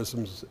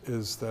aphorisms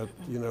is that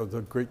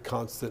the great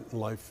constant in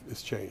life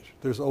is change.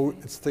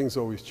 Things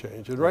always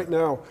change, and right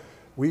now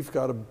we've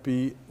got to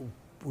be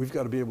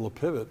able to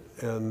pivot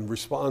and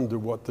respond to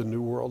what the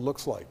new world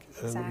looks like.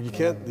 And you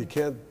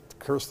can't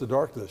curse the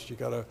darkness. You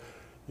gotta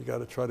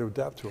try to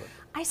adapt to it.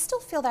 I still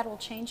feel that will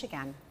change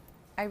again.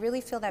 I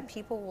really feel that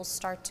people will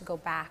start to go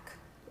back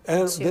to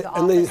the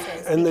offices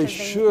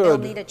because they'll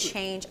need a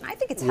change. And I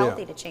think it's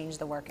healthy to change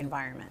the work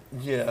environment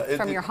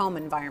from your home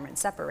environment,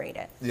 separate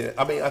it. Yeah,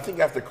 I mean, I think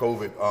after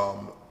COVID,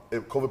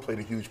 COVID played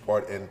a huge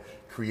part in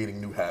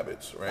creating new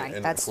habits, right?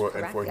 And that's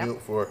correct,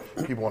 for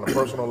people on a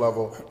personal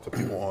level to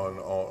people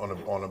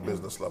on a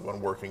business level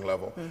and working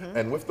level.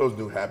 And with those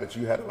new habits,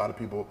 you had a lot of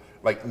people,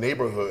 like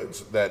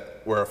neighborhoods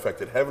that were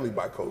affected heavily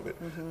by COVID.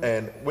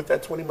 And with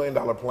that $20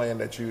 million plan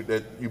that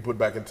you put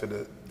back into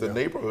the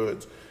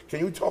neighborhoods, can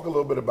you talk a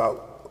little bit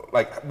about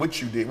like what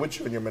you and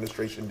your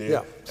administration did,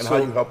 and how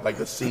you helped like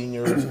the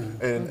seniors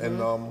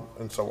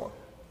and so on?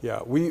 Yeah,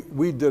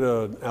 we did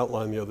an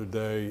outline the other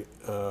day,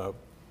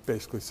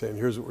 basically saying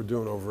here's what we're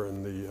doing over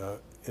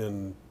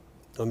in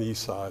on the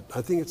east side.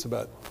 I think it's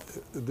about,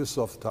 this is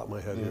off the top of my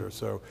head here,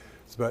 so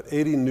it's about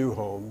 80 new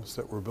homes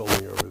that we're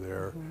building over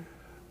there.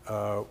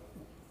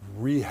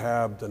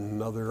 Rehabbed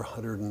another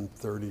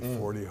 130,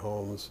 40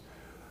 homes.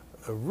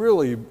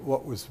 Really,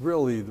 what was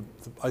really,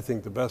 I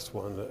think the best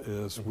one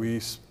is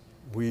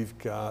we've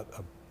got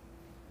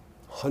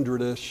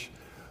 100-ish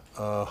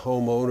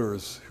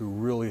homeowners who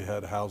really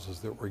had houses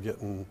that were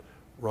getting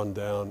run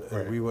down,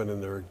 and we went in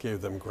there and gave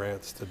them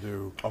grants to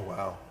do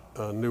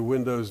new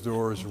windows,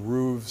 doors,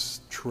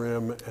 roofs,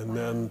 trim, and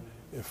then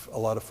if a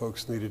lot of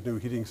folks needed new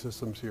heating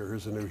systems,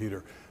 here's a new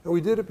heater. And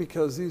we did it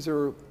because these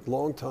are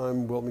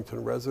longtime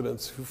Wilmington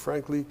residents who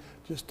frankly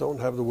just don't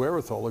have the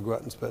wherewithal to go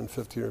out and spend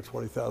 $15,000 or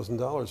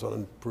 $20,000 on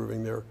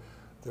improving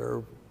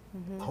their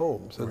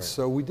homes. And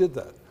so we did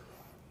that.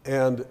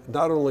 And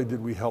not only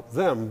did we help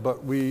them,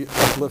 but we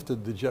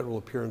uplifted the general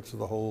appearance of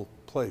the whole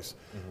place.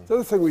 The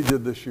other thing we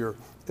did this year,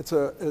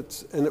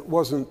 it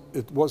wasn't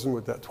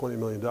with that $20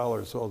 million,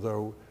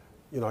 although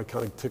I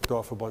kind of ticked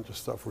off a bunch of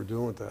stuff we're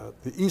doing with that.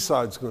 The east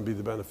side's going to be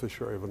the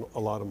beneficiary of a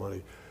lot of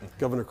money.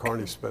 Governor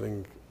Carney's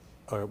spending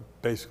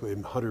basically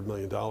 $100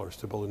 million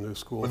to build a new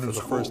school for the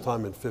first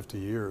time in 50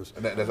 years.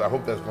 And I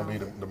hope that's going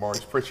to be the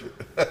Maurice Pritchett.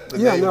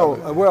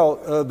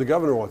 The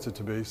governor wants it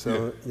to be,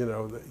 so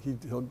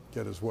he'll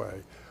get his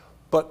way.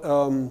 But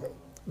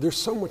there's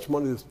so much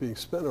money that's being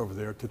spent over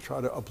there to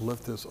try to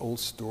uplift this old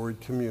storied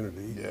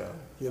community,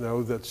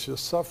 that's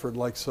just suffered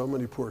like so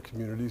many poor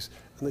communities,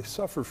 and they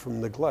suffer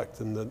from neglect.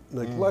 And the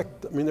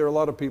neglect, I mean, there are a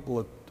lot of people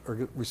that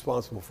are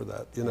responsible for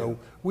that.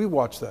 We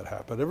watched that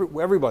happen.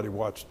 Everybody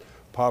watched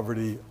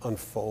poverty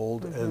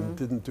unfold and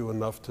didn't do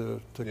enough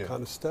to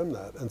kind of stem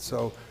that. And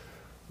so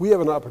we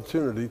have an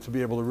opportunity to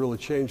be able to really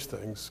change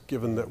things,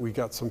 given that we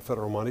got some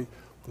federal money.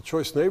 The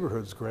Choice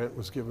Neighborhoods grant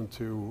was given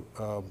to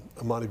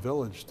Amani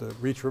Village to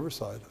reach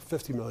Riverside,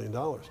 $50 million.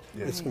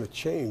 Yeah. It's going to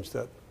change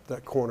that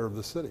corner of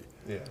the city.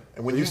 Yeah.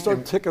 And when you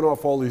start ticking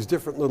off all these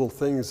different little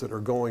things that are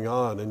going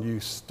on, and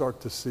you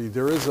start to see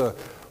there is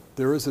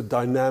a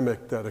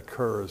dynamic that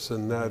occurs,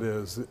 and that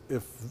is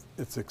if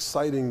it's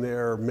exciting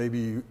there,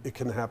 maybe it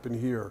can happen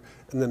here,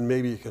 and then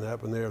maybe it can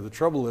happen there. The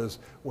trouble is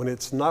when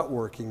it's not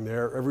working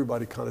there,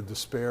 everybody kind of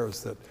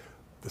despairs that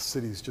the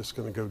city's just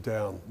going to go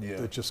down. Yeah.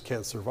 It just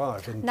can't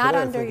survive. And Not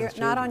today,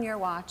 not on your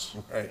watch.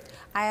 Right.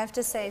 I have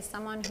to say,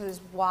 someone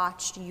who's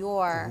watched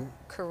your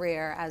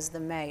career as the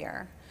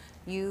mayor,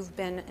 you've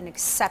been an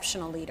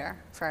exceptional leader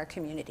for our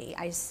community.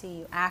 I see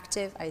you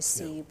active, I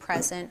see you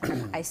present,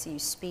 I see you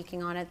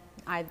speaking on it.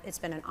 It's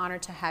been an honor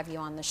to have you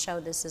on the show.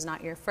 This is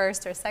not your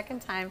first or second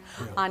time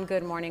on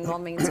Good Morning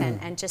Wilmington,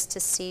 and just to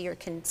see your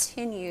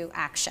continued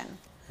action.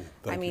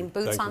 I mean,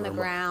 boots on the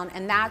ground,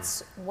 and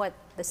that's what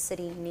the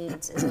city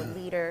needs, is a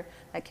leader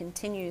that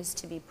continues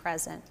to be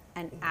present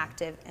and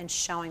active and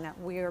showing that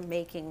we're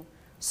making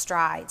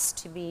strides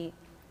to be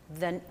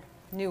the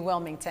new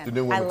Wilmington. The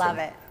new Wilmington. I love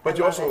it. But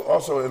you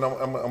also, and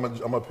I'm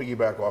gonna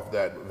piggyback off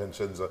that,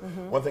 Vincenza.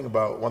 One thing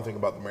about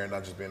the mayor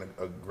not just being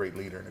a great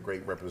leader and a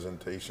great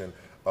representation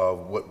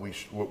of what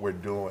we're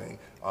doing,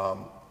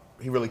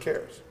 he really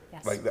cares.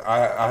 Yes. Like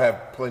I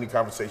have plenty of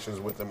conversations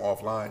with him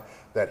offline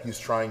that he's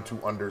trying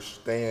to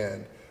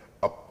understand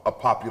a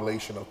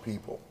population of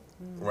people,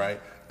 right?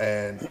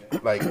 And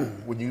like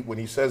when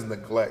he says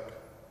neglect,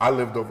 I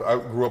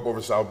grew up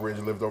over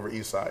Southbridge, lived over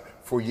East Side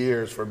for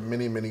years, for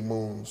many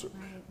moons.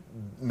 Right.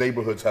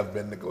 Neighborhoods have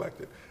been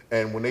neglected,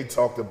 and when they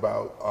talked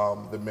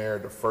about the mayor,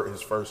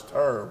 his first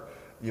term,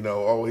 you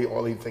know,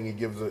 all he think he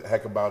gives a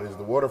heck about is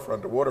the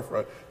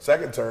waterfront.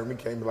 Second term, he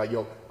came like,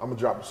 yo, I'm gonna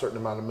drop a certain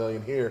amount of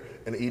million here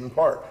in Eden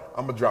Park.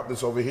 I'm gonna drop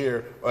this over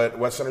here at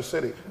West Center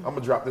City. I'm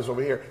gonna drop this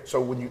over here.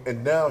 So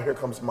and now here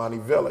comes Amani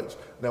Village.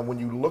 Now, when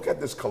you look at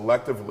this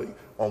collectively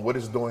on what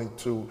it's doing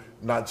to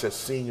not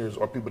just seniors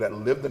or people that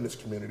lived in this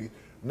community,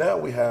 now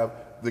we have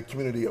the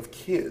community of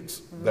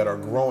kids that are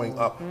growing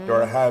up, that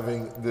are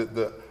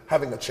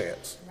having a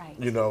chance. Right.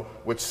 You know,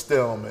 with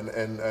STEM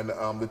and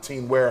the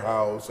Teen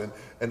Warehouse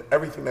and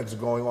everything that's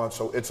going on.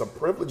 So it's a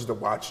privilege to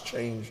watch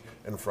change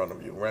in front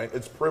of you, right?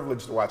 It's a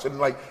privilege to watch. And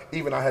like,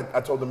 even I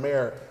told the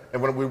mayor,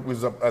 and when we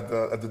was up at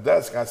the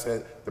desk, I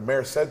said, the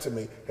mayor said to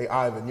me, hey,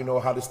 Ivan, you know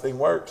how this thing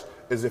works?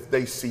 Is if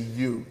they see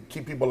you,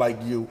 keep people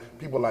like you,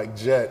 people like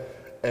Jet,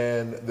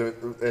 and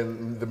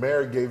the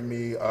mayor gave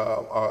me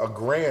a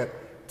grant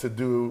to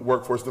do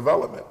workforce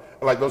development.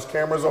 Like those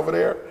cameras over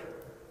there,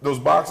 those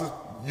boxes,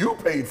 you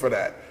paid for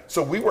that.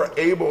 So we were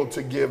able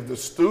to give the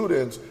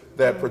students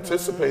that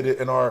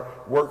participated in our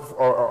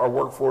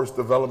workforce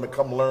development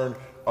come learn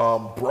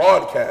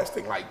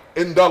broadcasting. Like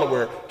in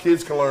Delaware,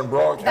 kids can learn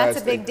broadcasting. That's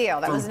a big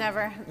deal. That was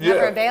never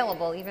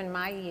available, even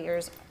my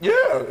years.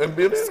 Yeah, and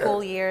being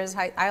school years.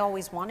 I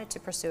always wanted to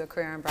pursue a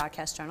career in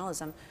broadcast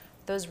journalism.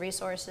 Those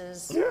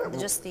resources,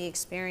 just the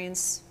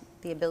experience,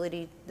 the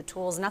ability, the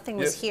tools, nothing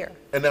was here.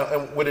 And now,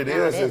 and what it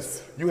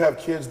is you have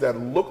kids that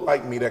look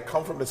like me that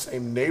come from the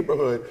same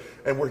neighborhood,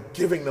 and we're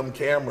giving them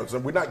cameras,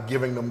 and we're not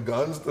giving them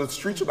guns. The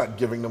streets are not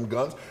giving them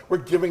guns. We're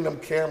giving them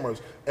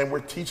cameras, and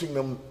we're teaching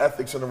them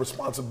ethics and the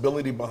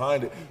responsibility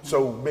behind it.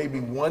 So maybe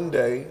one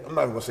day, I'm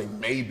not even gonna say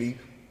maybe,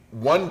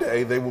 one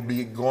day they will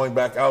be going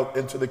back out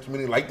into the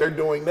community like they're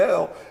doing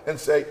now and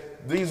say,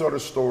 these are the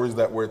stories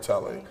that we're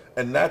telling.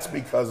 And that's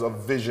because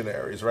of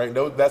visionaries, right?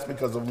 No, that's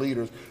because of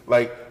leaders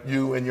like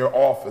you and your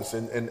office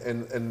and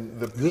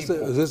the people.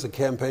 Is this a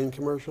campaign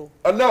commercial?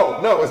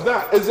 No, it's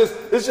not.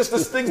 It's just the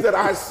things that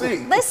I see.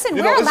 Listen,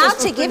 we're allowed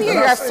to give you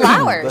your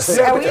flowers.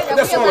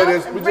 That's all it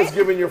is. We're just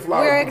giving your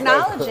flowers. We're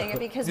acknowledging it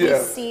because we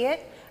see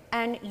it.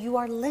 And you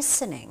are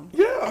listening.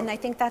 Yeah. And I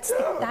think that's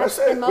the most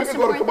important thing. We can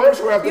go to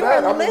commercial after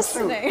that. I'm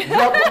listening.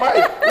 Drop the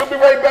mic. We'll be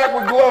right back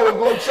with Glo and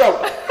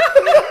GloChella.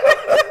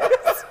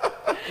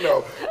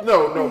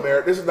 No,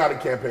 Mayor. This is not a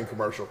campaign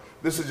commercial.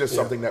 This is just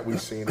something that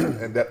we've seen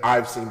and that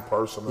I've seen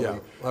personally.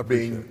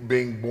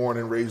 Being born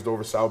and raised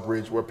over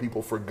Southbridge, where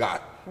people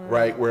forgot,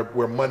 right?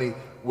 Where money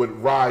would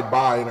ride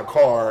by in a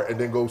car and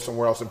then go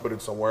somewhere else and put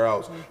it somewhere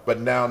else.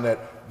 But now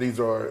that these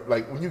are,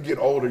 like, when you get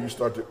older, you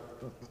start to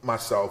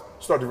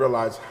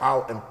realize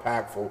how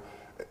impactful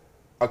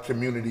a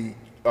community,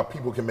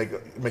 people can make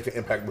an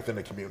impact within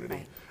a community.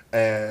 Right.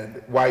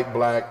 And white,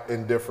 black,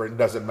 indifferent,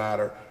 doesn't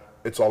matter.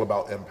 It's all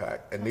about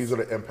impact. And these are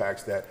the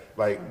impacts that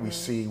we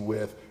see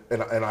with,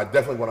 and I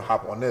definitely want to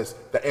hop on this,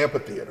 the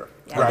amphitheater.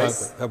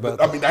 Yes.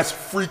 Right? I mean, that's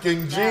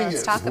freaking genius.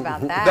 Let's talk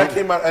about that. That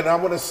came out, and I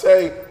want to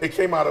say it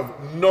came out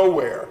of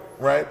nowhere,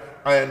 right?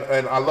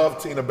 And I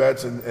love Tina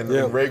Betts and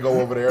Rago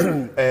over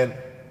there. And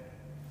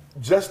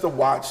just to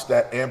watch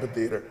that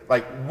amphitheater,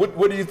 like,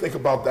 what do you think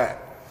about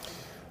that?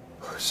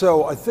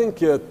 So I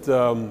think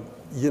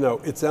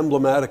it's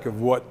emblematic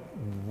of what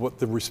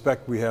the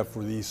respect we have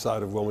for the east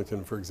side of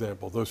Wilmington, for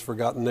example. Those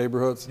forgotten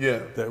neighborhoods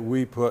that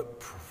we put,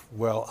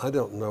 well, I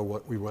don't know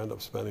what we wound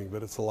up spending,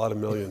 but it's a lot of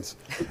millions.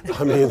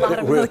 I mean,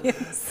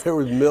 there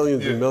were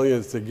millions and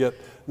millions to get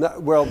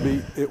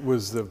It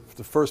was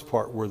the first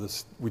part where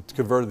we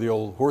converted the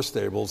old horse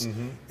stables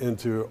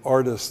into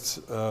artists'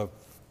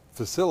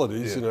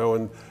 facilities, you know,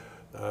 and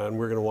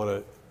we're going to want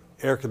to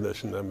air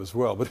condition them as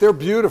well. But they're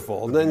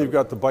beautiful. And then you've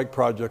got the bike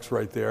projects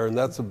right there, and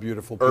that's a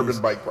beautiful piece. Urban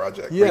bike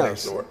project, yes. Right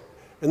next door.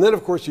 And then,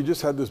 of course, you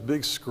just had this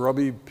big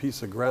scrubby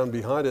piece of ground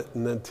behind it,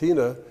 and then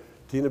Tina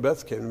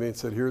Betts came to me and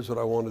said, here's what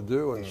I want to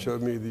do, and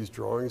showed me these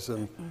drawings,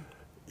 and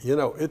you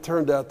know, it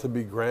turned out to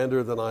be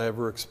grander than I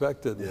ever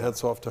expected, and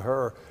hats off to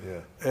her.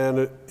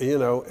 And you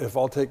know, if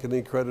I'll take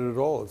any credit at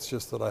all, it's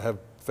just that I have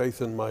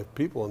faith in my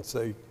people and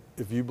say,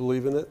 if you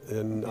believe in it,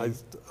 and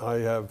I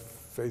have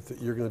faith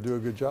that you're going to do a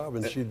good job,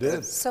 and she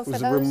did. So it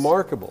was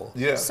remarkable.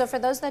 Yeah. So for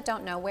those that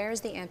don't know, where is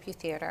the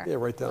amphitheater? Yeah,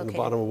 right down located? the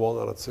bottom of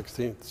Walnut on 16th.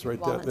 It's right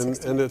Walnut down,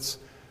 16th. and it's,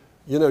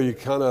 you know, you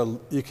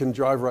can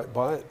drive right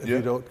by it if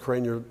you don't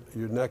crane your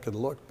neck and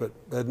look. But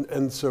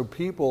and so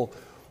people,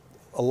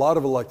 a lot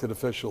of elected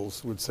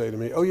officials would say to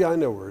me, "Oh yeah, I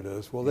know where it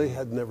is." Well, they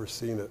had never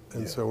seen it,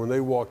 and so when they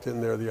walked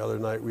in there the other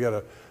night, we had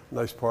a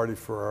nice party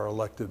for our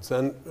electeds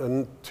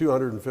and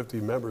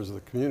 250 members of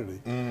the community,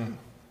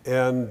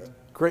 and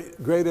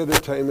great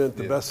entertainment,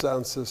 the best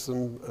sound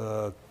system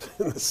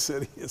in the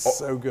city. It's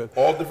so good.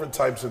 All different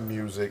types of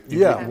music.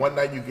 One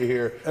night you can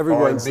hear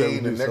R&B,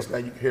 the next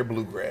night you can hear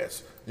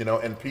bluegrass. You know,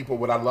 and people,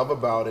 what I love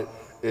about it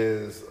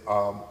is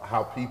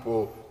how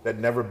people that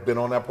never been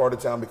on that part of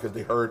town because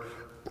they heard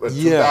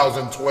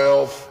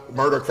 2012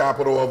 murder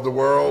capital of the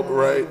world,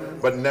 right?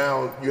 But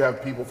now you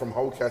have people from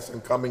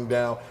Hocassin coming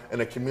down in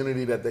a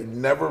community that they've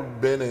never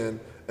been in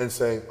and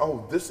saying,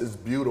 oh, this is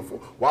beautiful.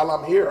 While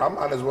I'm here, I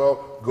might as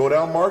well go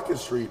down Market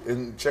Street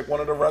and check one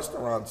of the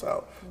restaurants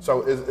out.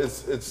 So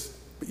it's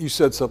You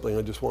said something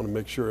I just want to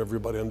make sure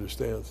everybody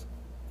understands.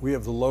 We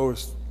have the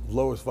lowest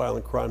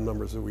violent crime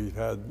numbers that we've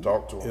had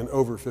in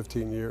over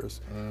 15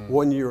 years.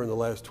 1 year in the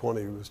last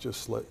 20 was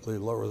just slightly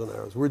lower than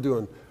ours. We've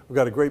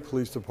got a great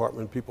police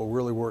department, people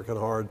really working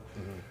hard.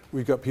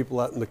 We've got people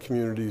out in the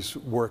communities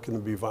working to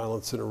be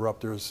violence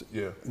interrupters,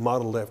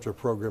 modeled after a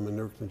program in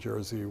Newark, New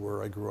Jersey,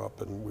 where I grew up,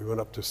 and we went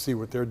up to see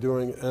what they're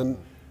doing, and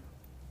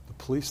the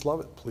police love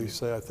it. Police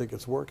say, I think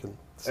it's working.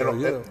 So,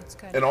 That's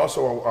good. And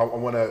also, I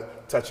want to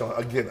touch on,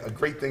 again,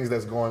 great things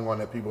that's going on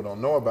that people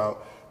don't know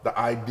about. The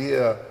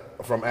idea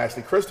from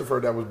Ashley Christopher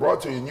that was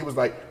brought to you, and you was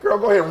like, girl,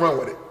 go ahead and run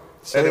with it.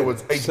 And it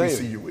was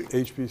HBCU week.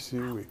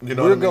 HBCU week. You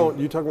know what I mean?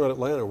 You're talking about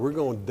Atlanta. We're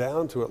going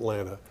down to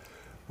Atlanta.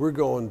 We're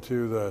going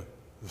to the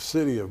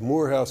city of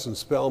Morehouse and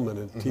Spelman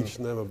and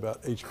teaching them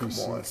about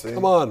HBCU.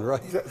 Come on,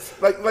 right?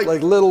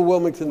 Like little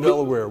Wilmington,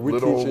 Delaware. We're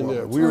teaching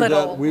there. We went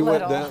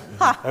down,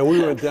 and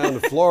we went down to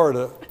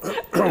Florida.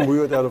 We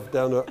went down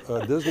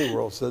to Disney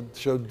World.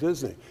 Showed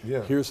Disney.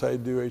 Here's how you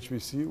do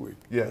HBCU week.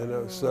 You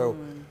know, so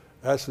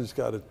Ashley's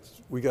got it.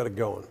 We got it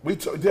going.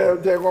 They're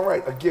going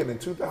right. Again, in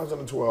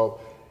 2012,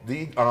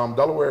 the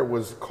Delaware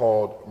was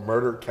called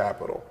Murder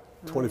Capital.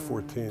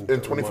 2014. In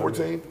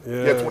 2014?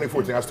 Yeah,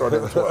 2014. I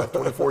started in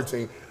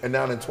 2014. And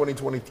now in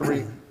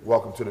 2023,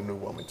 welcome to the new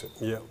Wilmington.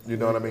 Yeah. You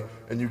know what I mean?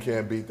 And you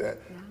can't beat that.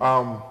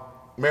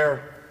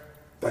 Mayor,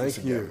 thanks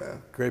again,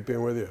 man. Great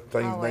being with you.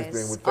 Nice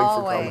being with you.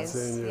 Thanks for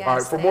coming. Yes, all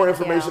right, for more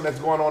information that's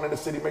going on in the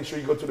city, make sure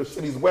you go to the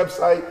city's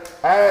website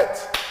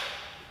at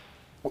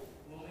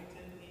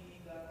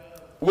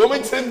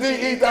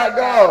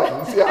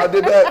WilmingtonDE.gov. You see how I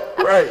did that?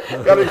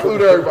 Right. Got to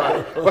include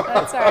everybody.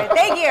 That's all right.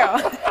 Thank you.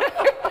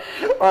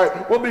 All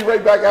right. We'll be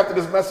right back after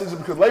this message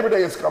because Labor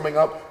Day is coming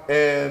up,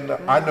 and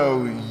I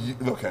know you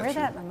look at Where'd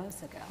you. that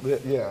mimosa go?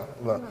 Yeah.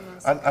 Look,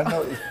 I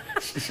know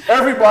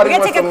everybody. We're gonna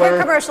wants take a to quick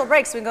learn. commercial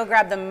break so we can go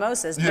grab the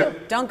mimosas.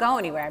 But don't go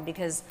anywhere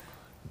because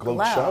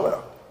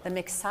GloChella, the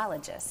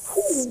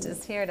mixologist,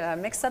 is here to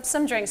mix up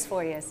some drinks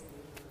for you.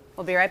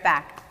 We'll be right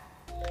back.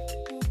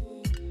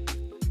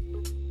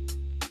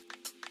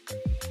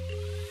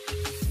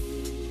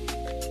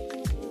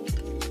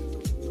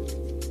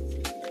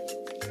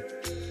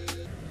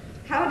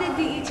 How did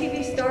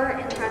DETV start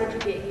and how did you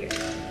get here?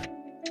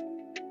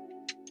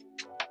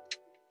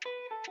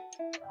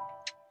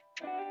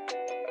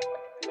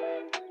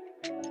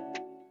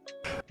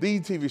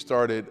 DETV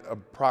started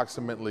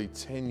approximately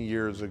 10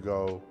 years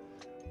ago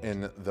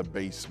in the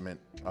basement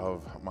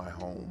of my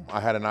home. I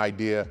had an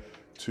idea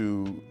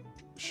to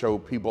show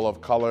people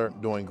of color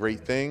doing great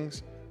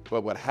things,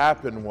 but what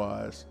happened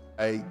was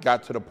I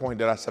got to the point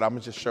that I said, I'm gonna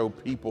just show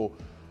people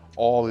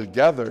all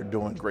together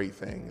doing great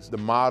things. The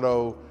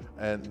motto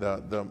and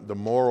the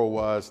moral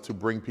was to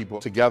bring people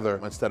together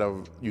instead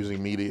of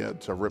using media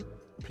to rip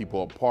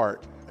people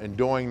apart. And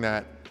doing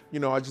that,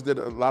 you know, I just did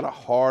a lot of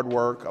hard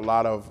work, a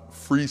lot of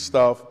free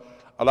stuff,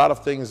 a lot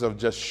of things of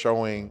just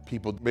showing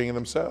people being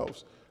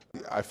themselves.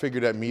 I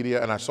figured that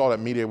media, and I saw that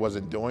media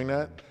wasn't doing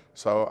that,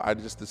 so I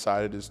just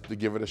decided to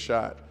give it a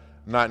shot,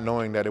 not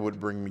knowing that it would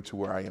bring me to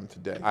where I am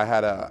today. I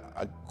had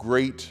a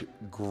great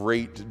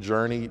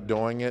journey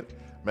doing it.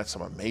 Met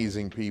some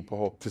amazing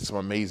people, did some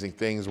amazing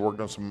things, worked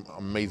on some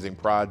amazing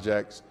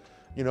projects,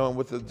 you know, and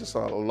with just a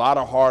lot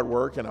of hard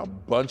work and a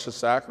bunch of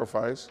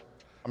sacrifice,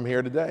 I'm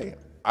here today.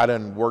 I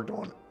done worked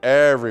on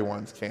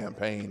everyone's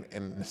campaign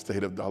in the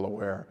state of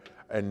Delaware,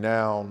 and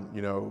now,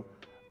 you know,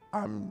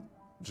 I'm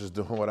just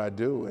doing what I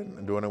do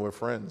and doing it with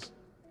friends.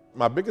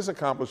 My biggest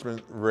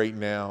accomplishment right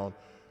now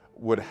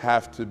would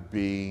have to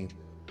be,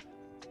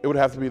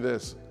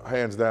 this,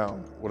 hands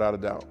down, without a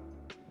doubt.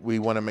 We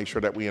want to make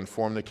sure that we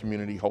inform the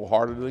community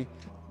wholeheartedly.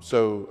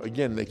 So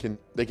again, they can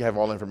have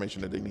all the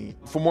information that they need.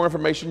 For more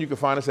information, you can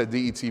find us at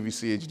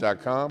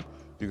DETVCH.com.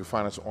 You can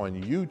find us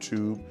on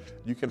YouTube.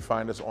 You can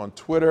find us on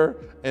Twitter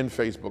and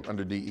Facebook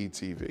under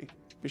DETV.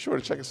 Be sure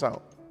to check us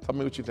out. Tell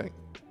me what you think.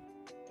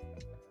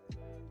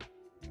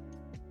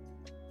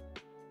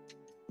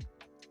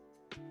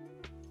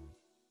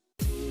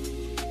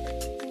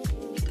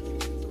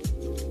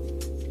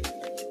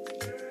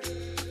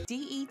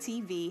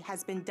 DETV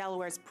has been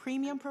Delaware's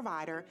premium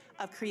provider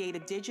of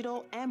creative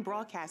digital and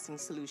broadcasting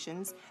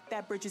solutions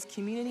that bridges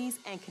communities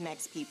and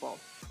connects people.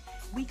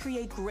 We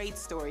create great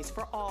stories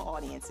for all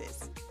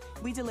audiences.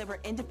 We deliver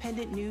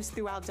independent news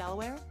throughout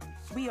Delaware.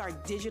 We are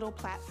digital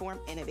platform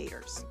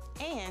innovators.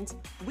 And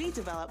we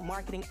develop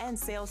marketing and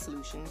sales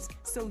solutions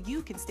so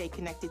you can stay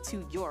connected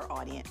to your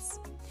audience.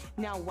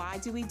 Now, why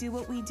do we do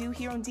what we do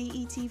here on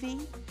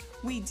DETV?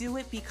 We do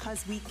it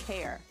because we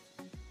care.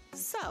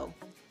 So,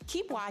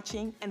 keep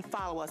watching and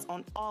follow us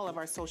on all of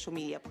our social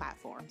media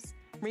platforms.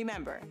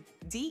 Remember,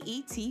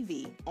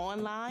 DETV,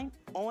 online,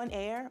 on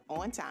air,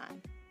 on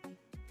time.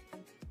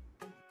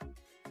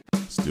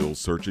 Still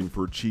searching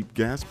for cheap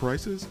gas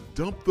prices?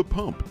 Dump the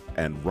pump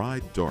and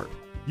ride DART.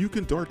 You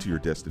can DART to your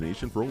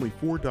destination for only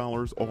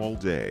 $4 all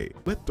day.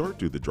 Let DART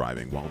do the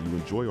driving while you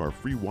enjoy our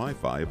free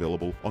Wi-Fi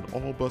available on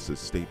all buses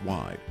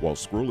statewide. While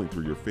scrolling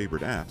through your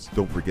favorite apps,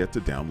 don't forget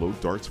to download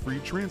DART's free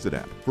transit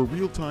app for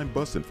real-time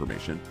bus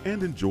information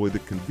and enjoy the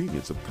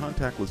convenience of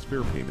contactless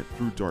fare payment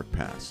through DART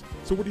Pass.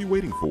 So what are you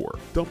waiting for?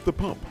 Dump the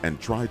pump and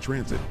try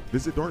transit.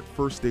 Visit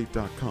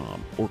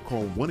dartfirststate.com or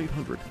call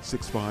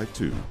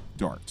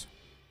 1-800-652-DART.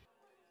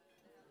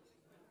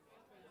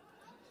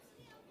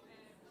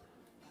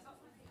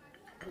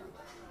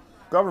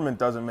 Government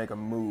doesn't make a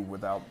move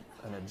without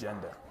an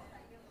agenda,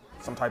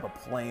 some type of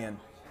plan.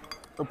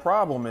 The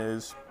problem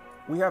is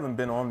we haven't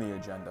been on the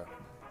agenda.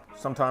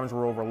 Sometimes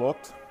we're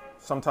overlooked.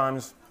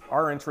 Sometimes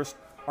our interests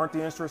aren't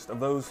the interest of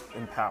those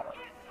in power.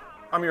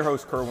 I'm your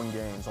host, Kerwin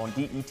Gaines, on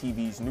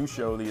DETV's new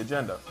show, The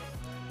Agenda.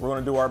 We're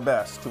going to do our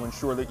best to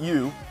ensure that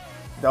you,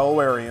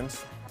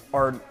 Delawareans,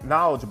 are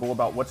knowledgeable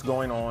about what's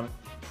going on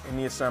in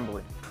the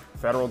Assembly.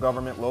 Federal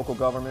government, local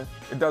government,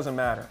 it doesn't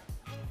matter.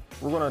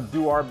 We're going to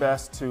do our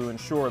best to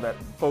ensure that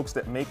folks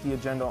that make the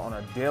agenda on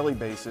a daily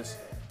basis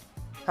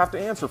have to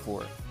answer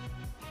for it.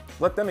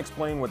 Let them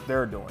explain what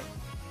they're doing.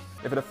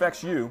 If it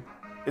affects you,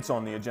 it's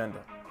on the agenda.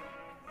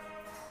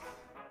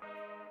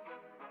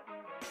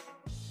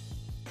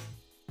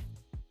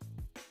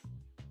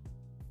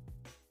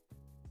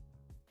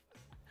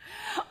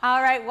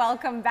 All right,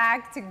 welcome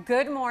back to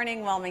Good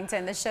Morning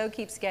Wilmington. The show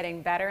keeps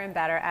getting better and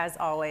better as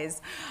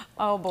always.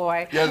 Oh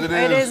boy. Yes, it is.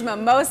 It is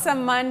Mimosa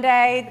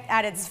Monday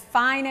at its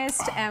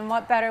finest, and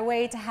what better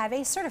way to have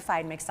a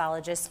certified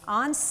mixologist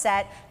on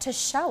set to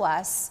show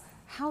us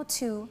how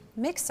to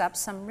mix up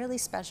some really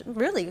special,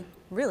 really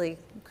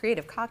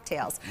creative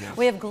cocktails. Yes.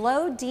 We have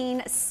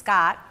GloDdean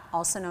Scott,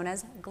 also known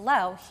as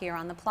Glo, here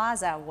on the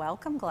plaza.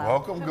 Welcome, Glo.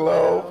 Welcome,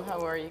 Glo. How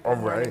are you? Good All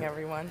morning, right.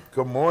 everyone.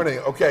 Good morning.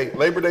 Okay,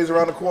 Labor Day's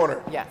around the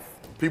corner. Yes.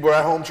 People are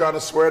at home trying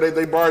to swear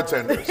they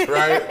bartenders,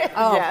 right?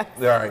 Oh. Yes.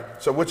 All right.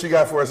 So what you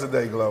got for us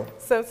today, Glo?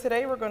 So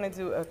today we're going to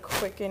do a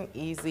quick and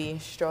easy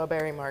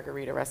strawberry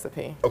margarita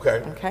recipe.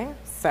 Okay. Okay.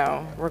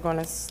 So we're going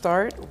to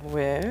start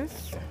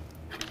with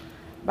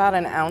about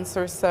an ounce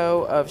or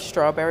so of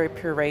strawberry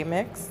puree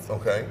mix.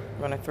 Okay.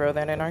 We're going to throw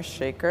that in our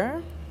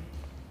shaker.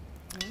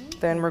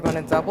 Then we're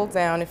going to double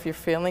down. If you're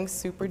feeling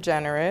super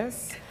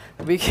generous,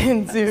 we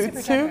can do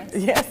super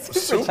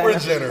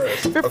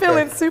generous. If you're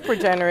feeling super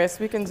generous,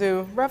 we can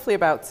do roughly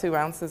about 2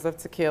 ounces of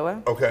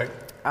tequila. Okay.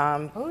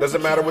 Does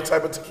it matter what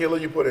type of tequila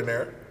you put in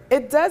there?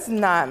 It does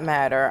not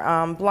matter.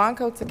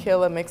 Blanco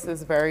tequila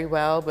mixes very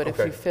well, but if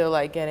you feel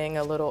like getting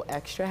a little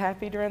extra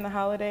happy during the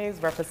holidays,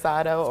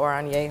 reposado or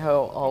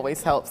añejo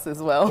always helps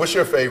as well. What's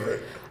your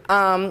favorite?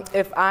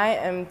 If I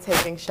am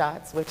taking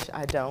shots, which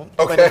I don't,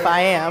 but if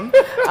I am,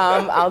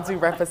 I'll do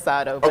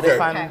reposado. But if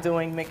I'm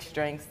doing mixed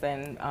drinks,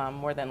 then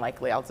more than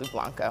likely I'll do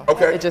Blanco.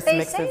 Okay. It just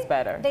mixes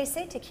better. They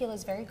say tequila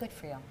is very good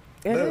for you.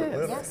 It is.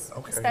 Really? Yes.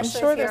 Okay. I'm Especially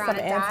sure if you're there's some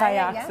on a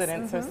diet,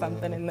 antioxidants or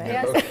something in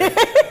there. Yes.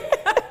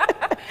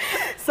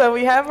 So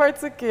we have our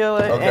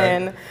tequila,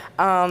 and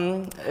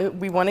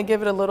we want to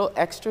give it a little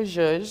extra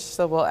zhuzh,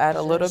 so we'll add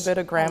a little bit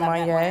of Grand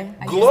Marnier.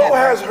 Glo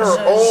has her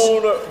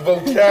own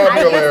vocabulary.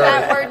 I use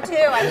that word too.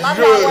 I love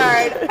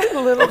that word.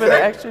 A little bit of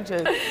extra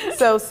zhuzh.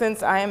 So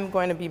since I am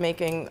going to be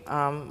making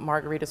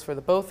margaritas for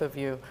the both of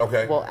you,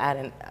 we'll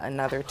add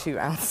another 2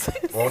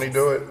 ounces. Won't he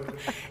do it?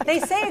 They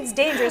say it's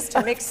dangerous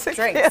to mix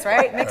drinks,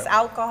 right? Mix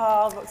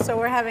alcohol. So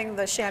we're having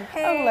the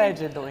champagne.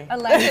 Allegedly.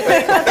 Allegedly.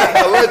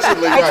 Okay.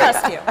 Allegedly, I right.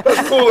 trust you.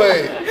 That's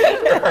Kool-Aid.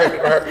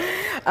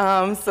 Right.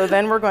 So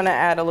then we're going to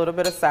add a little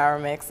bit of sour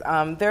mix.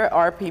 There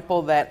are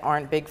people that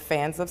aren't big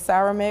fans of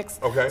sour mix.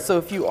 Okay. So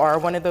if you are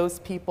one of those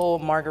people,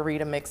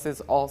 margarita mix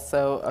is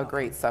also a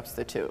great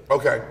substitute.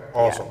 Okay,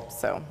 awesome. Yeah,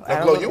 so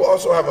now, Glo, you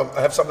also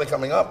have something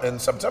coming up in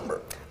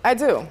September. I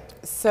do.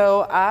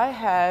 So I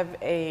have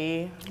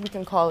we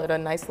can call it a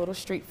nice little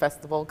street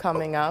festival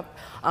coming up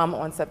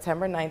on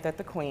September 9th at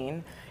the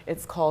Queen.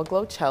 It's called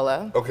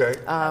GloChella. Okay.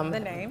 The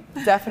name.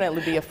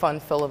 Definitely be a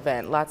fun-filled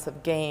event. Lots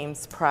of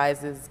games,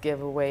 prizes,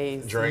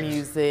 giveaways, drinks.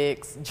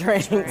 music,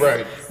 drinks,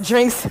 Right.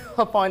 drinks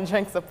upon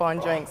drinks upon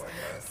drinks.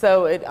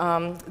 So it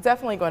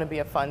definitely going to be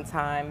a fun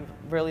time.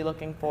 Really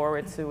looking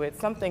forward to it.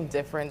 Something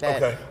different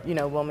that you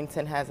know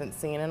Wilmington hasn't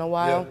seen in a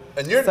while.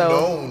 Yeah. And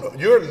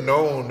you're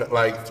known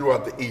like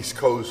throughout the East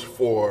Coast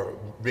for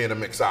being a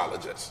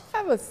mixologist. I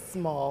have a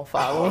small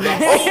following.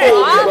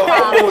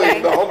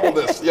 The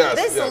humbleness, yes.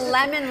 This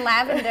lemon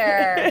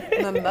lavender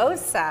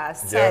mimosa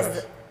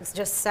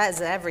just says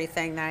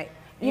everything that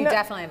you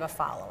definitely have a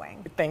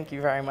following. Thank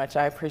you very much.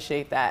 I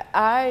appreciate that.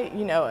 I,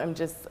 am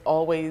just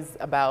always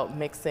about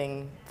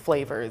mixing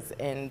flavors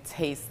and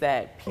tastes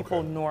that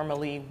people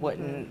normally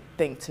wouldn't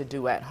think to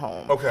do at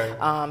home. Okay.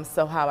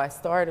 So how I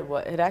started,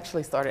 it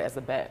actually started as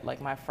a bet. Like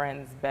my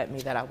friends bet me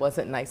that I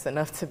wasn't nice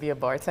enough to be a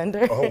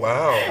bartender. Oh,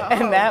 wow.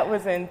 And that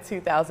was in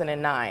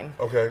 2009.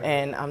 Okay.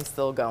 And I'm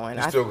still going.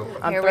 You're still going.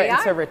 I'm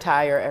threatening to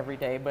retire every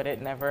day, but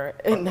it never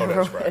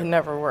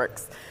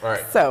works.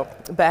 Right. So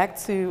back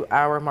to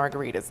our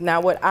margaritas.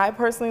 Now, what I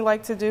personally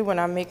like to do when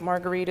I make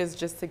margaritas,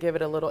 just to give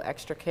it a little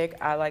extra kick,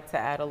 I like to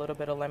add a little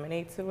bit of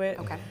lemonade to it.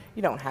 Okay.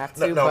 You don't have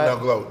to. No,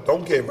 Glo,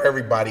 don't give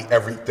everybody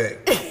everything,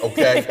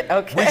 okay?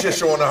 Okay. We just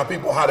showing how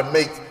to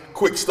make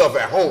quick stuff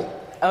at home.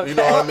 Okay. You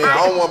know what I mean?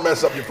 I don't want to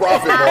mess up your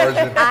profit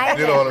margin.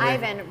 You know what I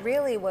mean? Ivan,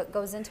 really what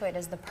goes into it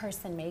is the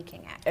person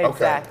making it.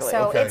 Exactly.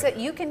 So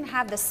you can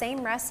have the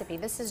same recipe.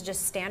 This is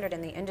just standard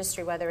in the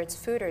industry, whether it's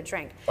food or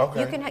drink.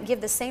 Okay. You can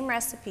give the same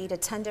recipe to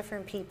 10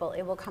 different people.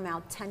 It will come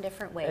out 10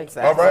 different ways.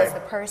 Exactly. All right. It's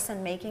the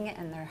person making it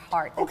and their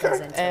heart that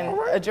goes into and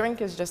it. a drink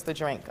is just a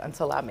drink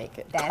until I make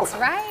it. That's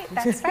right.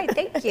 That's right.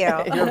 Thank you.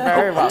 You're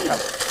very welcome.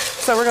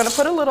 So we're going to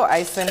put a little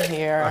ice in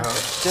here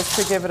just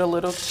to give it a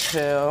little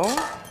chill.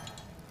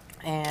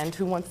 And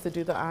who wants to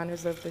do the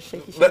honors of the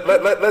shaky shake? Let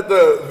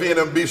the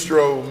V&M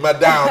Bistro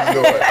madame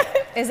do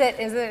it. Is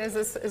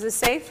it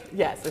safe?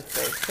 Yes, it's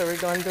safe. So we're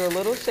going to do a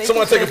little shaky.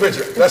 Someone take a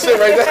picture. That's it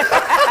right there.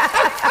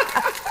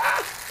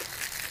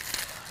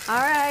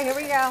 All right, here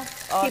we go.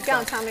 Awesome. Keep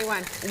going. Tell me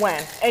when.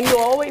 When. And you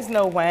always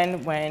know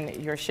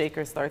when your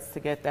shaker starts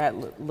to get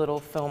that little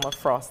film of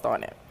frost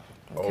on it.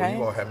 Okay? Oh, you're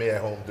going to have me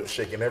at home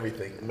shaking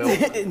everything.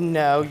 Milk?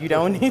 No, you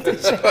don't need to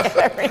shake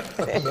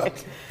everything. No.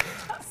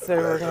 So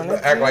we're going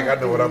to act like I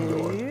know what I'm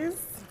doing.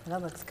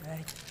 That looks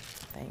good.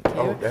 Thank you.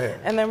 Oh, damn.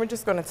 And then we're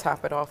just going to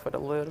top it off with a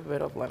little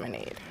bit of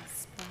lemonade.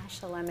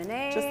 Splash of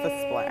lemonade. Just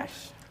a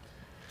splash.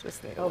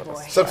 Just need a little boy.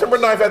 splash. September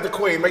 9th at the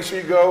Queen. Make sure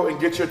you go and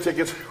get your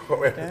tickets.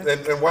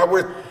 And while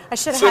we're I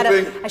should have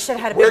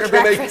had a bigger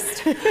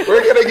breakfast.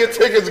 Where can they get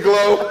tickets,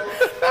 Glo?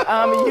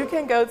 You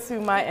can go to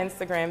my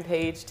Instagram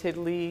page,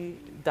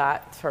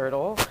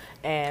 tiddly.turtle,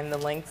 and the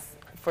links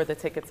for the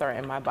tickets are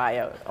in my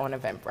bio on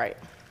Eventbrite.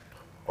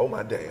 Oh,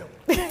 my damn.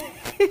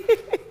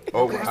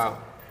 Oh, wow.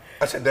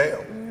 I said,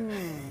 damn.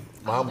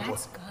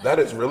 That's good. That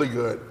is really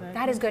good.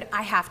 That is good.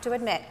 I have to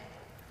admit,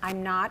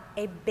 I'm not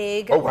a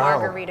big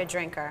margarita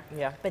drinker.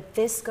 Yeah. But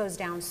this goes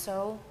down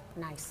so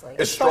nicely.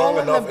 It's strong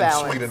enough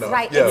and sweet enough.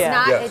 Right. Yes. It's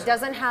not. Yes. It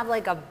doesn't have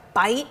like a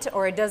bite,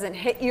 or it doesn't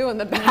hit you in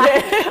the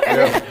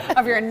back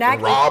of your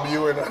neck. Rob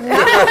you.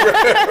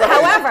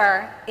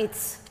 However,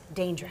 it's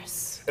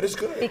dangerous. It is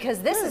good. Because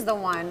this is the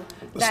one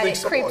that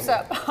it creeps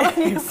up.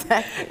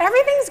 Exactly.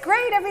 Everything's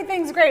great.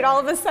 Everything's great. All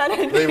of a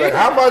sudden. They're like,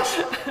 how much?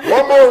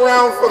 One more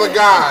round for the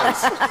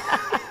guys.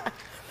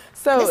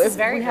 So if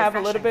we have a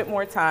little bit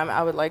more time,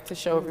 I would like to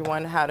show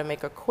everyone how to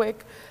make a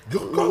quick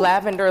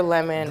lavender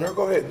lemon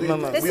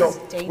mimosa. This is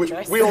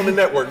dangerous. We on the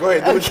network. Go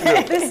ahead, do what you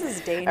do. This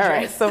is dangerous. All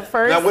right, so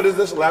first. Now what is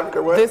this,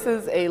 lavender what? This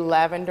is a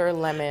lavender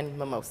lemon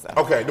mimosa.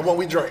 Okay, the one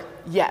we drink.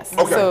 Yes.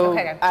 Okay. So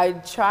I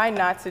try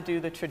not to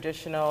do the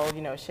traditional,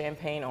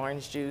 champagne,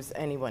 orange juice.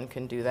 Anyone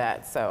can do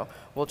that. So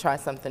we'll try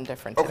something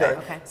different today.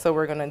 Okay. So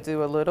we're going to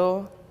do a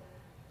little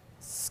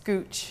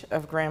scooch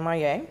of Grand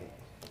Marnier.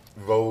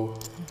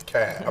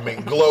 GloChella.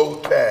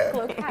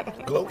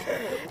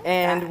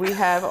 And we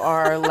have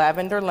our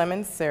lavender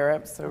lemon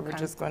syrup. So we're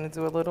just going to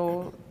do a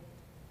little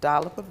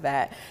dollop of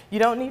that. You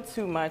don't need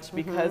too much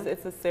because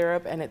it's a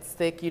syrup and it's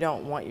thick. You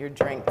don't want your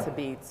drink to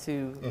be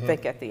too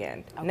thick at the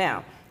end. Okay.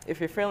 Now, if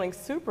you're feeling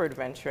super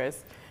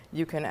adventurous,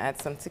 you can add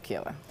some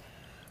tequila.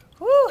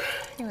 Woo,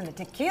 you and the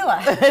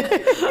tequila.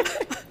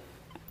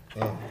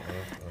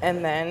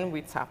 And then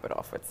we top it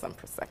off with some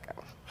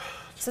Prosecco.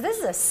 So this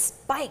is a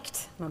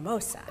spiked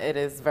mimosa. It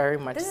is very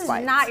much spiked. This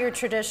is not your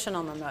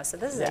traditional mimosa.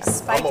 This is a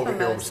spiked I'm over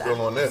mimosa. here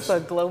still on this. It's a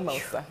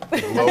GloMosa.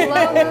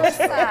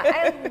 GloMosa.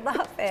 I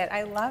love it.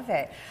 I love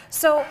it.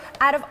 So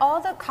out of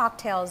all the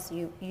cocktails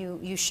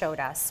you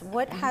showed us,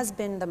 what has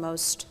been the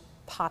most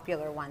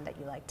popular one that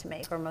you like to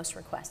make or most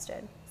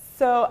requested?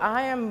 So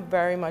I am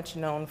very much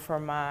known for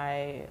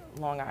my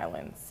Long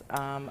Islands.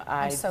 I'm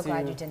so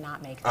glad you did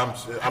not make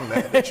that. I'm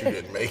mad that you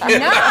didn't make it.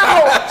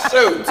 No!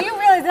 Shoot. Do you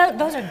realize that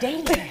those are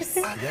dangerous?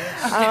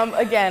 Yes.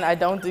 Again, I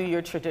don't do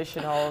your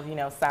traditional,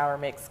 sour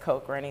mix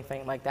Coke or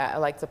anything like that. I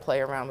like to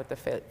play around with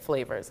the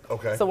flavors.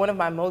 Okay. So one of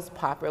my most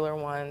popular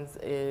ones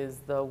is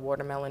the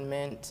watermelon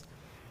mint.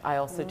 I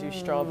also do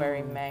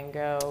strawberry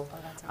mango.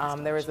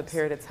 There was a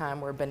period of time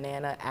where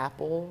banana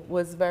apple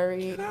was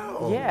very,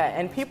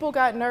 and people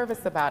got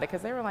nervous about it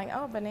because they were like,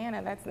 oh,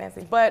 banana, that's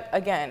nasty. But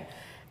again,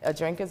 a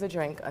drink is a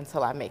drink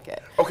until I make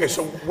it. Okay,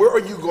 so where are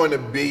you going to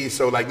be?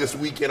 So like this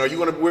weekend, are you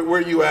going to, where are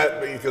you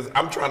at? Because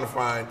I'm trying to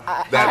find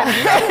I'm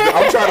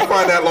trying to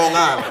find that Long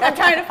Island. I'm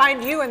trying to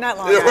find you in that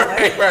Long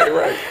Island.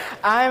 Right.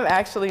 I'm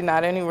actually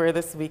not anywhere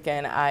this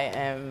weekend. I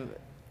am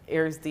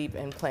ears deep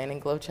in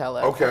planning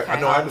GloChella. Okay, I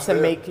know, I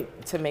understand.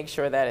 To make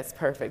sure that it's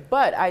perfect.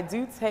 But I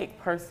do take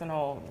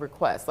personal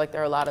requests. Like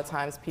there are a lot of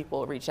times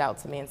people reach out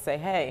to me and say,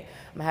 hey,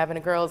 I'm having a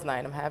girls'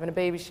 night, I'm having a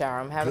baby shower,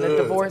 I'm having a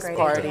divorce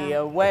party,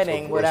 a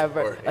wedding,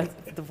 whatever.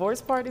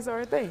 Divorce parties are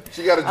a thing.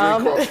 She got a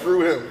drink called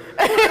Screw Him.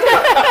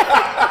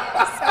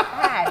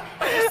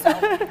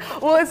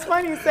 Well, it's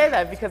funny you say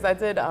that because I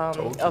did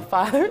a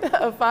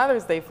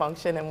Father's Day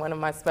function, and one of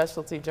my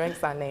specialty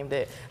drinks, I named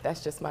it,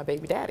 That's Just My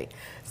Baby Daddy.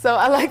 So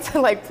I like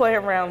to play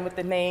around with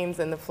the names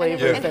and the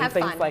flavors and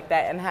things like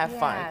that and have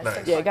fun.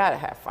 Nice. Yeah, you gotta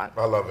have fun.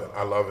 I love it.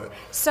 I love it.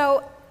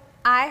 So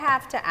I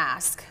have to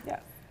ask,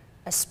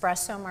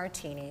 espresso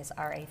martinis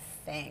are a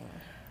thing.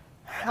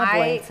 I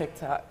blame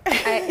TikTok.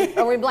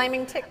 Are we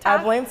blaming TikTok?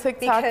 I blame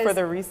TikTok because for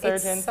the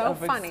resurgence of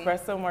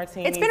espresso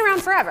martinis. It's been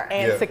around forever.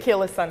 And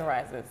tequila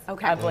sunrises.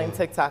 Okay. I blame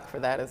TikTok for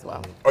that as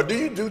well. Or do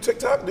you do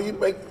TikTok? Do you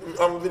make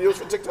videos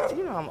for TikTok?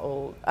 You know I'm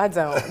old. I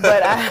don't,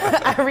 but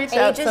I reach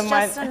out to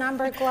my. Age is just a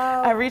number, Glo.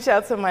 I reach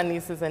out to my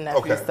nieces and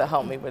nephews to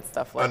help me with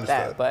stuff like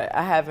that, but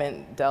I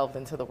haven't delved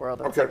into the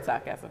world of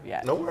TikTok as of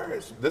yet. No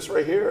worries. This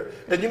right here,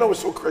 and you know what's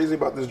so crazy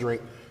about this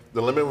drink?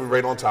 The lemon was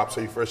right on top,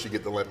 so first you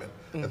get the lemon,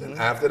 and then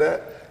after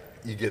that,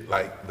 you get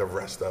like the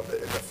rest of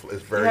it, and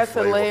it's very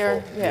flavorful.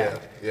 Layer,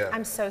 yeah.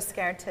 I'm so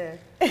scared to.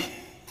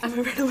 I'm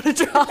afraid I'm gonna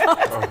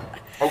drop.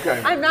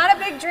 Okay. I'm not a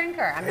big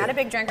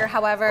drinker.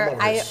 However,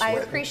 I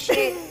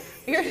appreciate.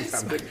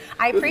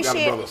 I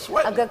appreciate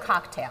a good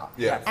cocktail.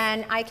 Yeah.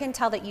 And I can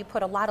tell that you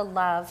put a lot of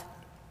love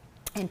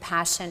and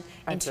passion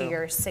into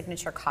your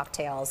signature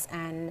cocktails,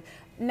 and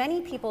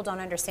many people don't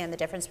understand the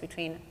difference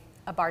between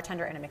a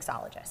bartender and a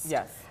mixologist.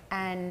 Yes.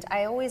 And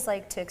I always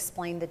like to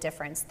explain the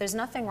difference. There's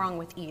nothing wrong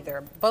with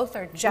either. Both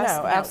are just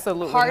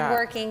absolutely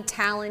hardworking,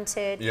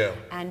 talented,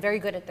 and very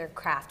good at their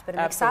craft. But a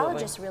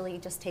mixologist really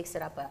just takes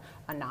it up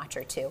a notch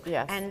or two.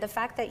 Yes. And the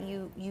fact that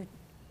you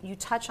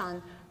touch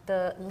on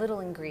the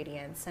little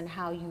ingredients and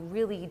how you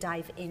really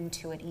dive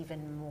into it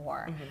even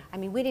more. I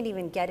mean, we didn't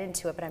even get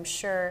into it, but I'm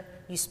sure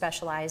you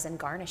specialize in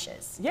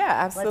garnishes. Yeah,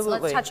 absolutely.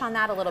 Let's touch on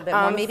that a little bit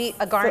more. Maybe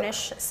a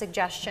garnish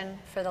suggestion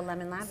for the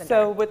lemon lavender.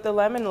 So with the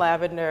lemon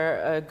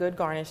lavender, a good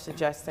garnish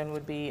suggestion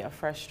would be a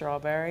fresh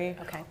strawberry.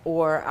 Okay.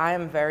 Or I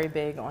am very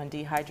big on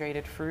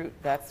dehydrated fruit.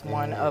 That's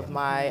one of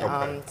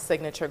my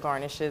signature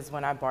garnishes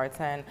when I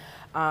bartend.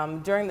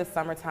 During the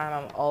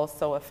summertime, I'm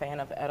also a fan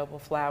of edible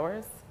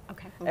flowers.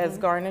 As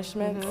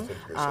garnishments.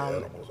 I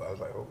was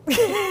like, oh,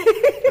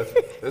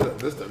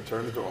 this done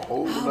turned into a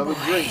whole other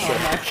drink.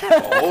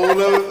 A whole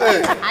other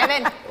thing.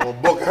 I'm gonna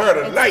book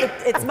her tonight.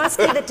 It must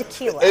be the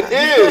tequila. It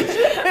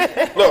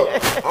is.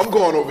 Look, I'm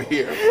going over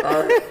here.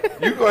 All right,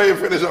 you go ahead and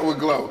finish up with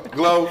Glo.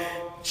 Glo,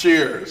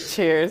 cheers.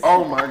 Cheers.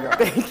 Oh my God.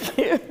 Thank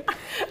you.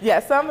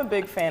 Yeah, so I'm a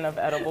big fan of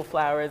edible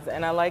flowers,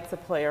 and I like to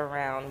play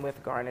around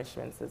with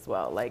garnishments as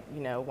well. Like,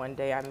 one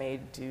day I may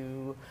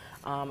do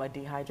a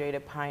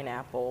dehydrated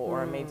pineapple,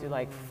 or I may do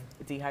like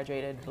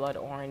dehydrated blood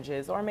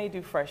oranges, or I may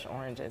do fresh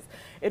oranges.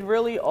 It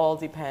really all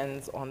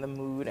depends on the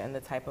mood and the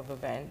type of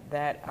event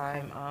that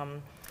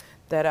I'm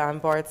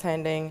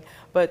bartending.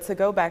 But to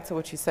go back to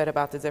what you said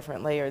about the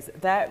different layers,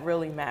 that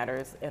really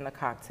matters in the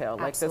cocktail,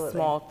 like the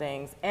small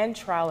things and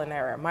trial and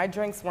error. My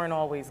drinks weren't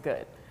always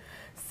good.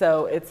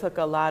 So it took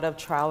a lot of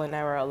trial and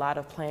error, a lot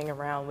of playing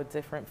around with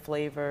different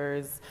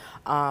flavors,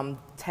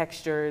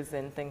 textures,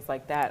 and things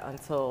like that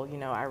until,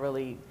 I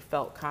really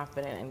felt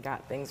confident and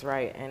got things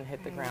right and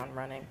hit the ground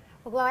running.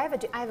 Well, Glo, I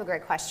have a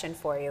great question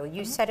for you.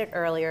 You said it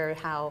earlier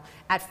how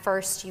at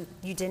first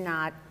you did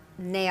not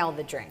nail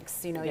the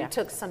drinks. You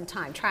took some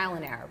time, trial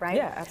and error, right?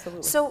 Yeah,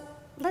 absolutely. So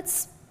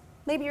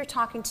maybe you're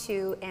talking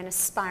to an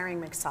aspiring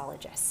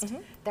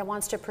mixologist that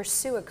wants to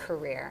pursue a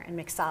career in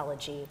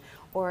mixology,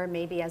 or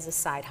maybe as a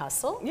side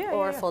hustle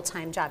or a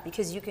full-time job,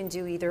 because you can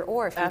do either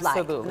or if you'd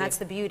like. And that's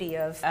the beauty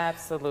of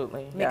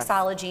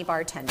mixology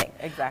bartending.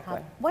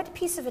 Exactly. What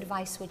piece of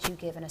advice would you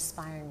give an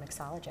aspiring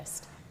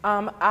mixologist?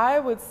 I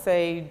would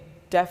say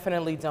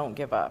definitely don't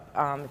give up.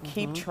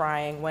 Keep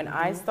trying. When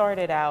I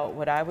started out,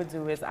 what I would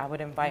do is I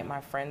would invite my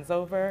friends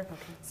over.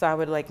 So I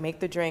would make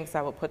the drinks,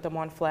 I would put them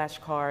on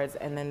flashcards,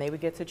 and then they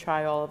would get to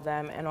try all of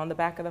them. And on the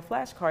back of the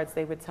flashcards,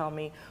 they would tell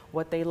me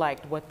what they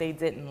liked, what they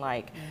didn't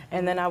like.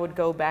 And then I would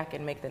go back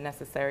and make the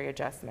necessary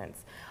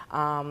adjustments.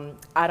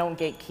 I don't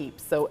gatekeep.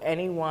 So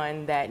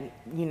anyone that,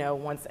 you know,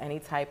 wants any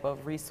type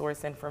of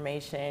resource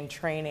information,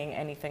 training,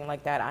 anything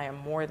like that, I am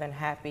more than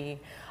happy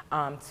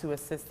to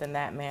assist in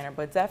that manner.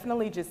 But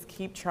definitely just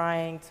keep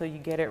trying till you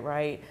get it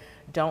right.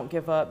 Don't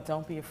give up.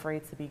 Don't be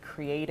afraid to be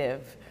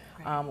creative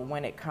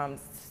when it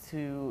comes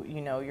to,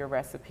 you know, your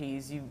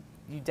recipes. You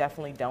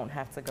definitely don't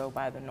have to go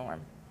by the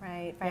norm.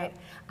 Right, right. Yep.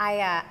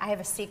 I have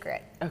a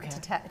secret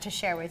to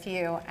share with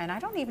you, and I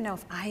don't even know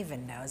if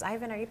Ivan knows.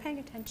 Ivan, are you paying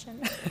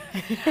attention?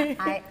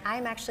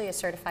 I'm actually a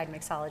certified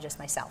mixologist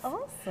myself.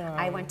 Awesome.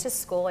 I went to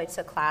school, I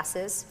took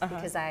classes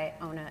because I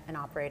own and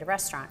operate a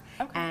restaurant,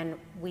 and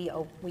we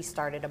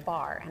started a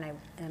bar.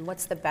 And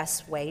what's the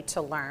best way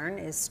to learn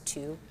is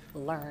to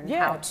learn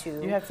how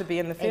to. You have to be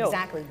in the field.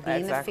 Exactly, be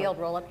in the field,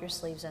 roll up your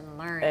sleeves and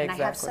learn. And I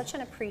have such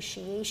an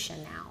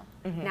appreciation now.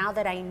 Now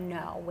that I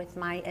know, with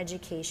my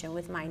education,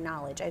 with my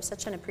knowledge, I have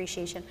such an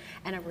appreciation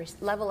and a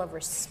level of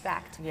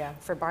respect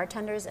for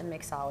bartenders and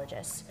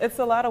mixologists. It's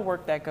a lot of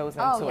work that goes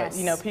into it.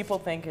 You know, people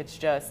think it's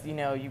just, you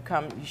know, you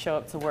show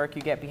up to work,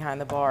 you get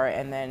behind the bar,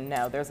 and then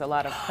no, there's a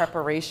lot of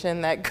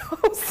preparation that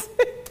goes.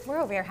 We're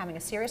over here having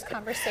a serious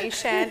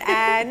conversation,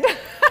 and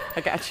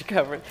I got you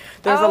covered.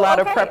 There's a lot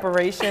of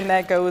preparation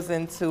that goes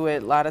into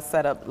it, a lot of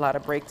setup, a lot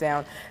of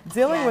breakdown,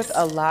 dealing with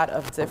a lot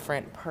of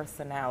different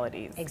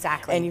personalities.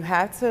 Exactly. And you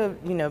have to,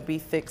 you know, be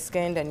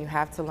thick-skinned, and you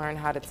have to learn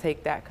how to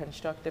take that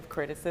constructive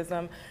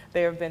criticism.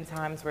 There have been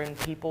times when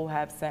people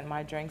have sent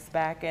my drinks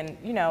back, and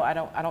you know, I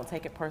don't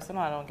take it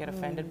personal. I don't get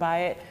offended by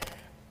it.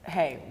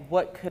 Hey,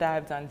 what could I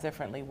have done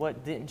differently?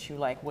 What didn't you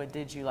like? What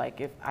did you like?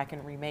 If I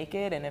can remake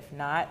it, and if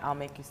not, I'll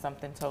make you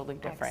something totally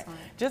different.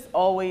 Excellent. Just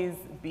always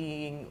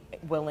being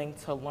willing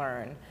to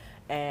learn,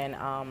 and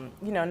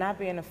you know, not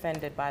being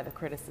offended by the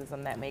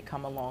criticism that may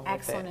come along with it.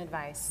 Excellent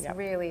advice,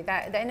 really.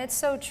 And it's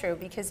so true,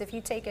 because if you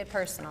take it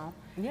personal,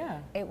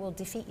 it will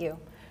defeat you.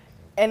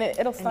 And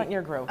it'll stunt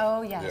your growth.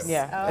 Oh, yes.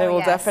 Yeah, it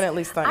will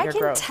definitely stunt your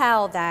growth. I can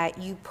tell that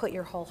you put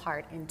your whole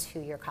heart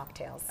into your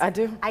cocktails. I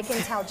do. I can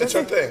tell. It's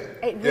your thing.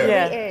 It really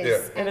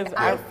is. Yeah. And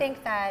I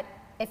think that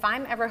if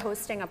I'm ever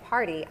hosting a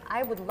party,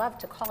 I would love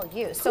to call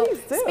you.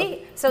 Please do.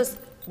 So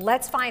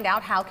let's find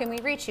out, how can we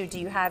reach you? Do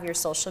you have your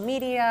social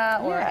media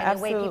or any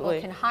way people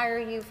can hire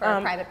you for a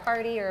private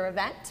party or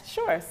event?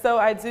 Sure. So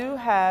I do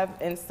have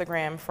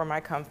Instagram for my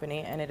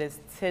company, and it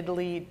is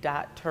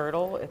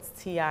tiddly.turtle. It's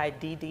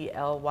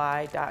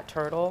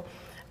TIDDLY.turtle.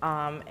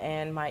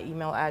 And my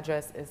email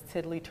address is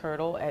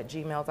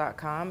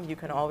tiddlyturtle@gmail.com. You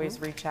can always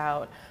reach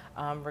out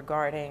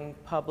regarding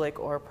public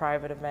or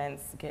private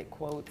events, get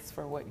quotes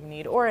for what you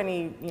need, or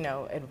any, you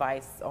know,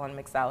 advice on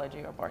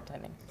mixology or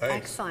bartending. Thanks.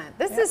 Excellent.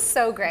 This is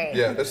so great.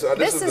 Yeah, this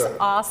is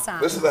awesome.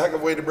 This is a heck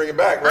of a way to bring it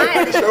back, right?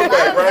 Bring the show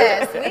back,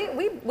 right?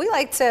 We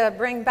like to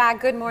bring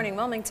back Good Morning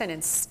Wilmington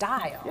in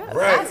style. Right.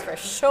 That's for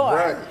sure.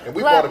 Right. And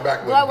we brought it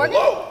back with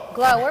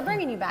Glow, we're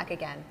bringing you back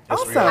again.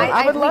 Awesome.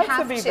 I would love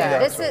to be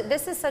back.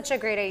 This is such a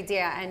great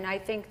idea, and I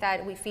think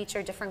that we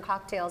feature different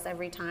cocktails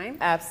every time.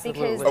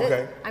 Absolutely.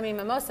 Because I mean,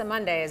 Mimosa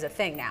Monday is a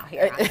thing now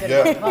here on Good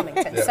Morning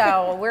Wilmington.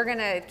 So we're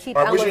gonna keep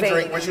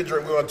elevating. We should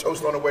drink. We're gonna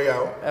toast on the way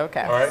out.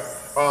 Okay. All right.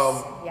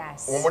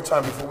 Yes. One more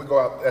time before we go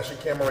out. That's your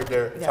camera right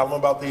there. Tell them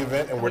about the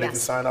event and where they can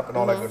sign up and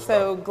all that good stuff.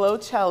 So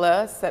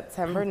GloChella,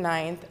 September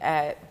 9th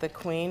at the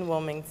Queen,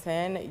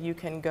 Wilmington. You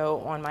can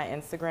go on my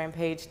Instagram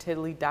page,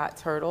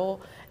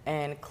 tiddly.turtle,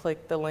 and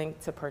click the link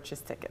to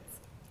purchase tickets.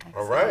 Excellent.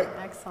 All right.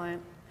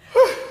 Excellent.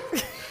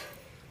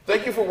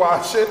 Thank you for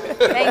watching.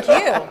 Thank you.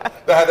 I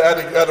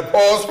had to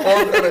pause for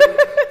a minute.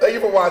 Thank you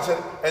for watching,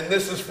 and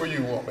this is for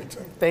you,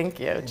 Wilmington. Thank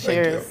you.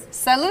 Cheers.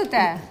 Salute.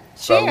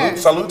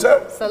 Cheers. Salute.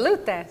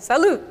 Salute.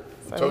 Salute.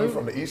 I told you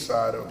from the east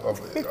side of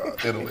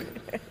Italy.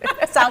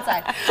 South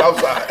side.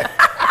 South side.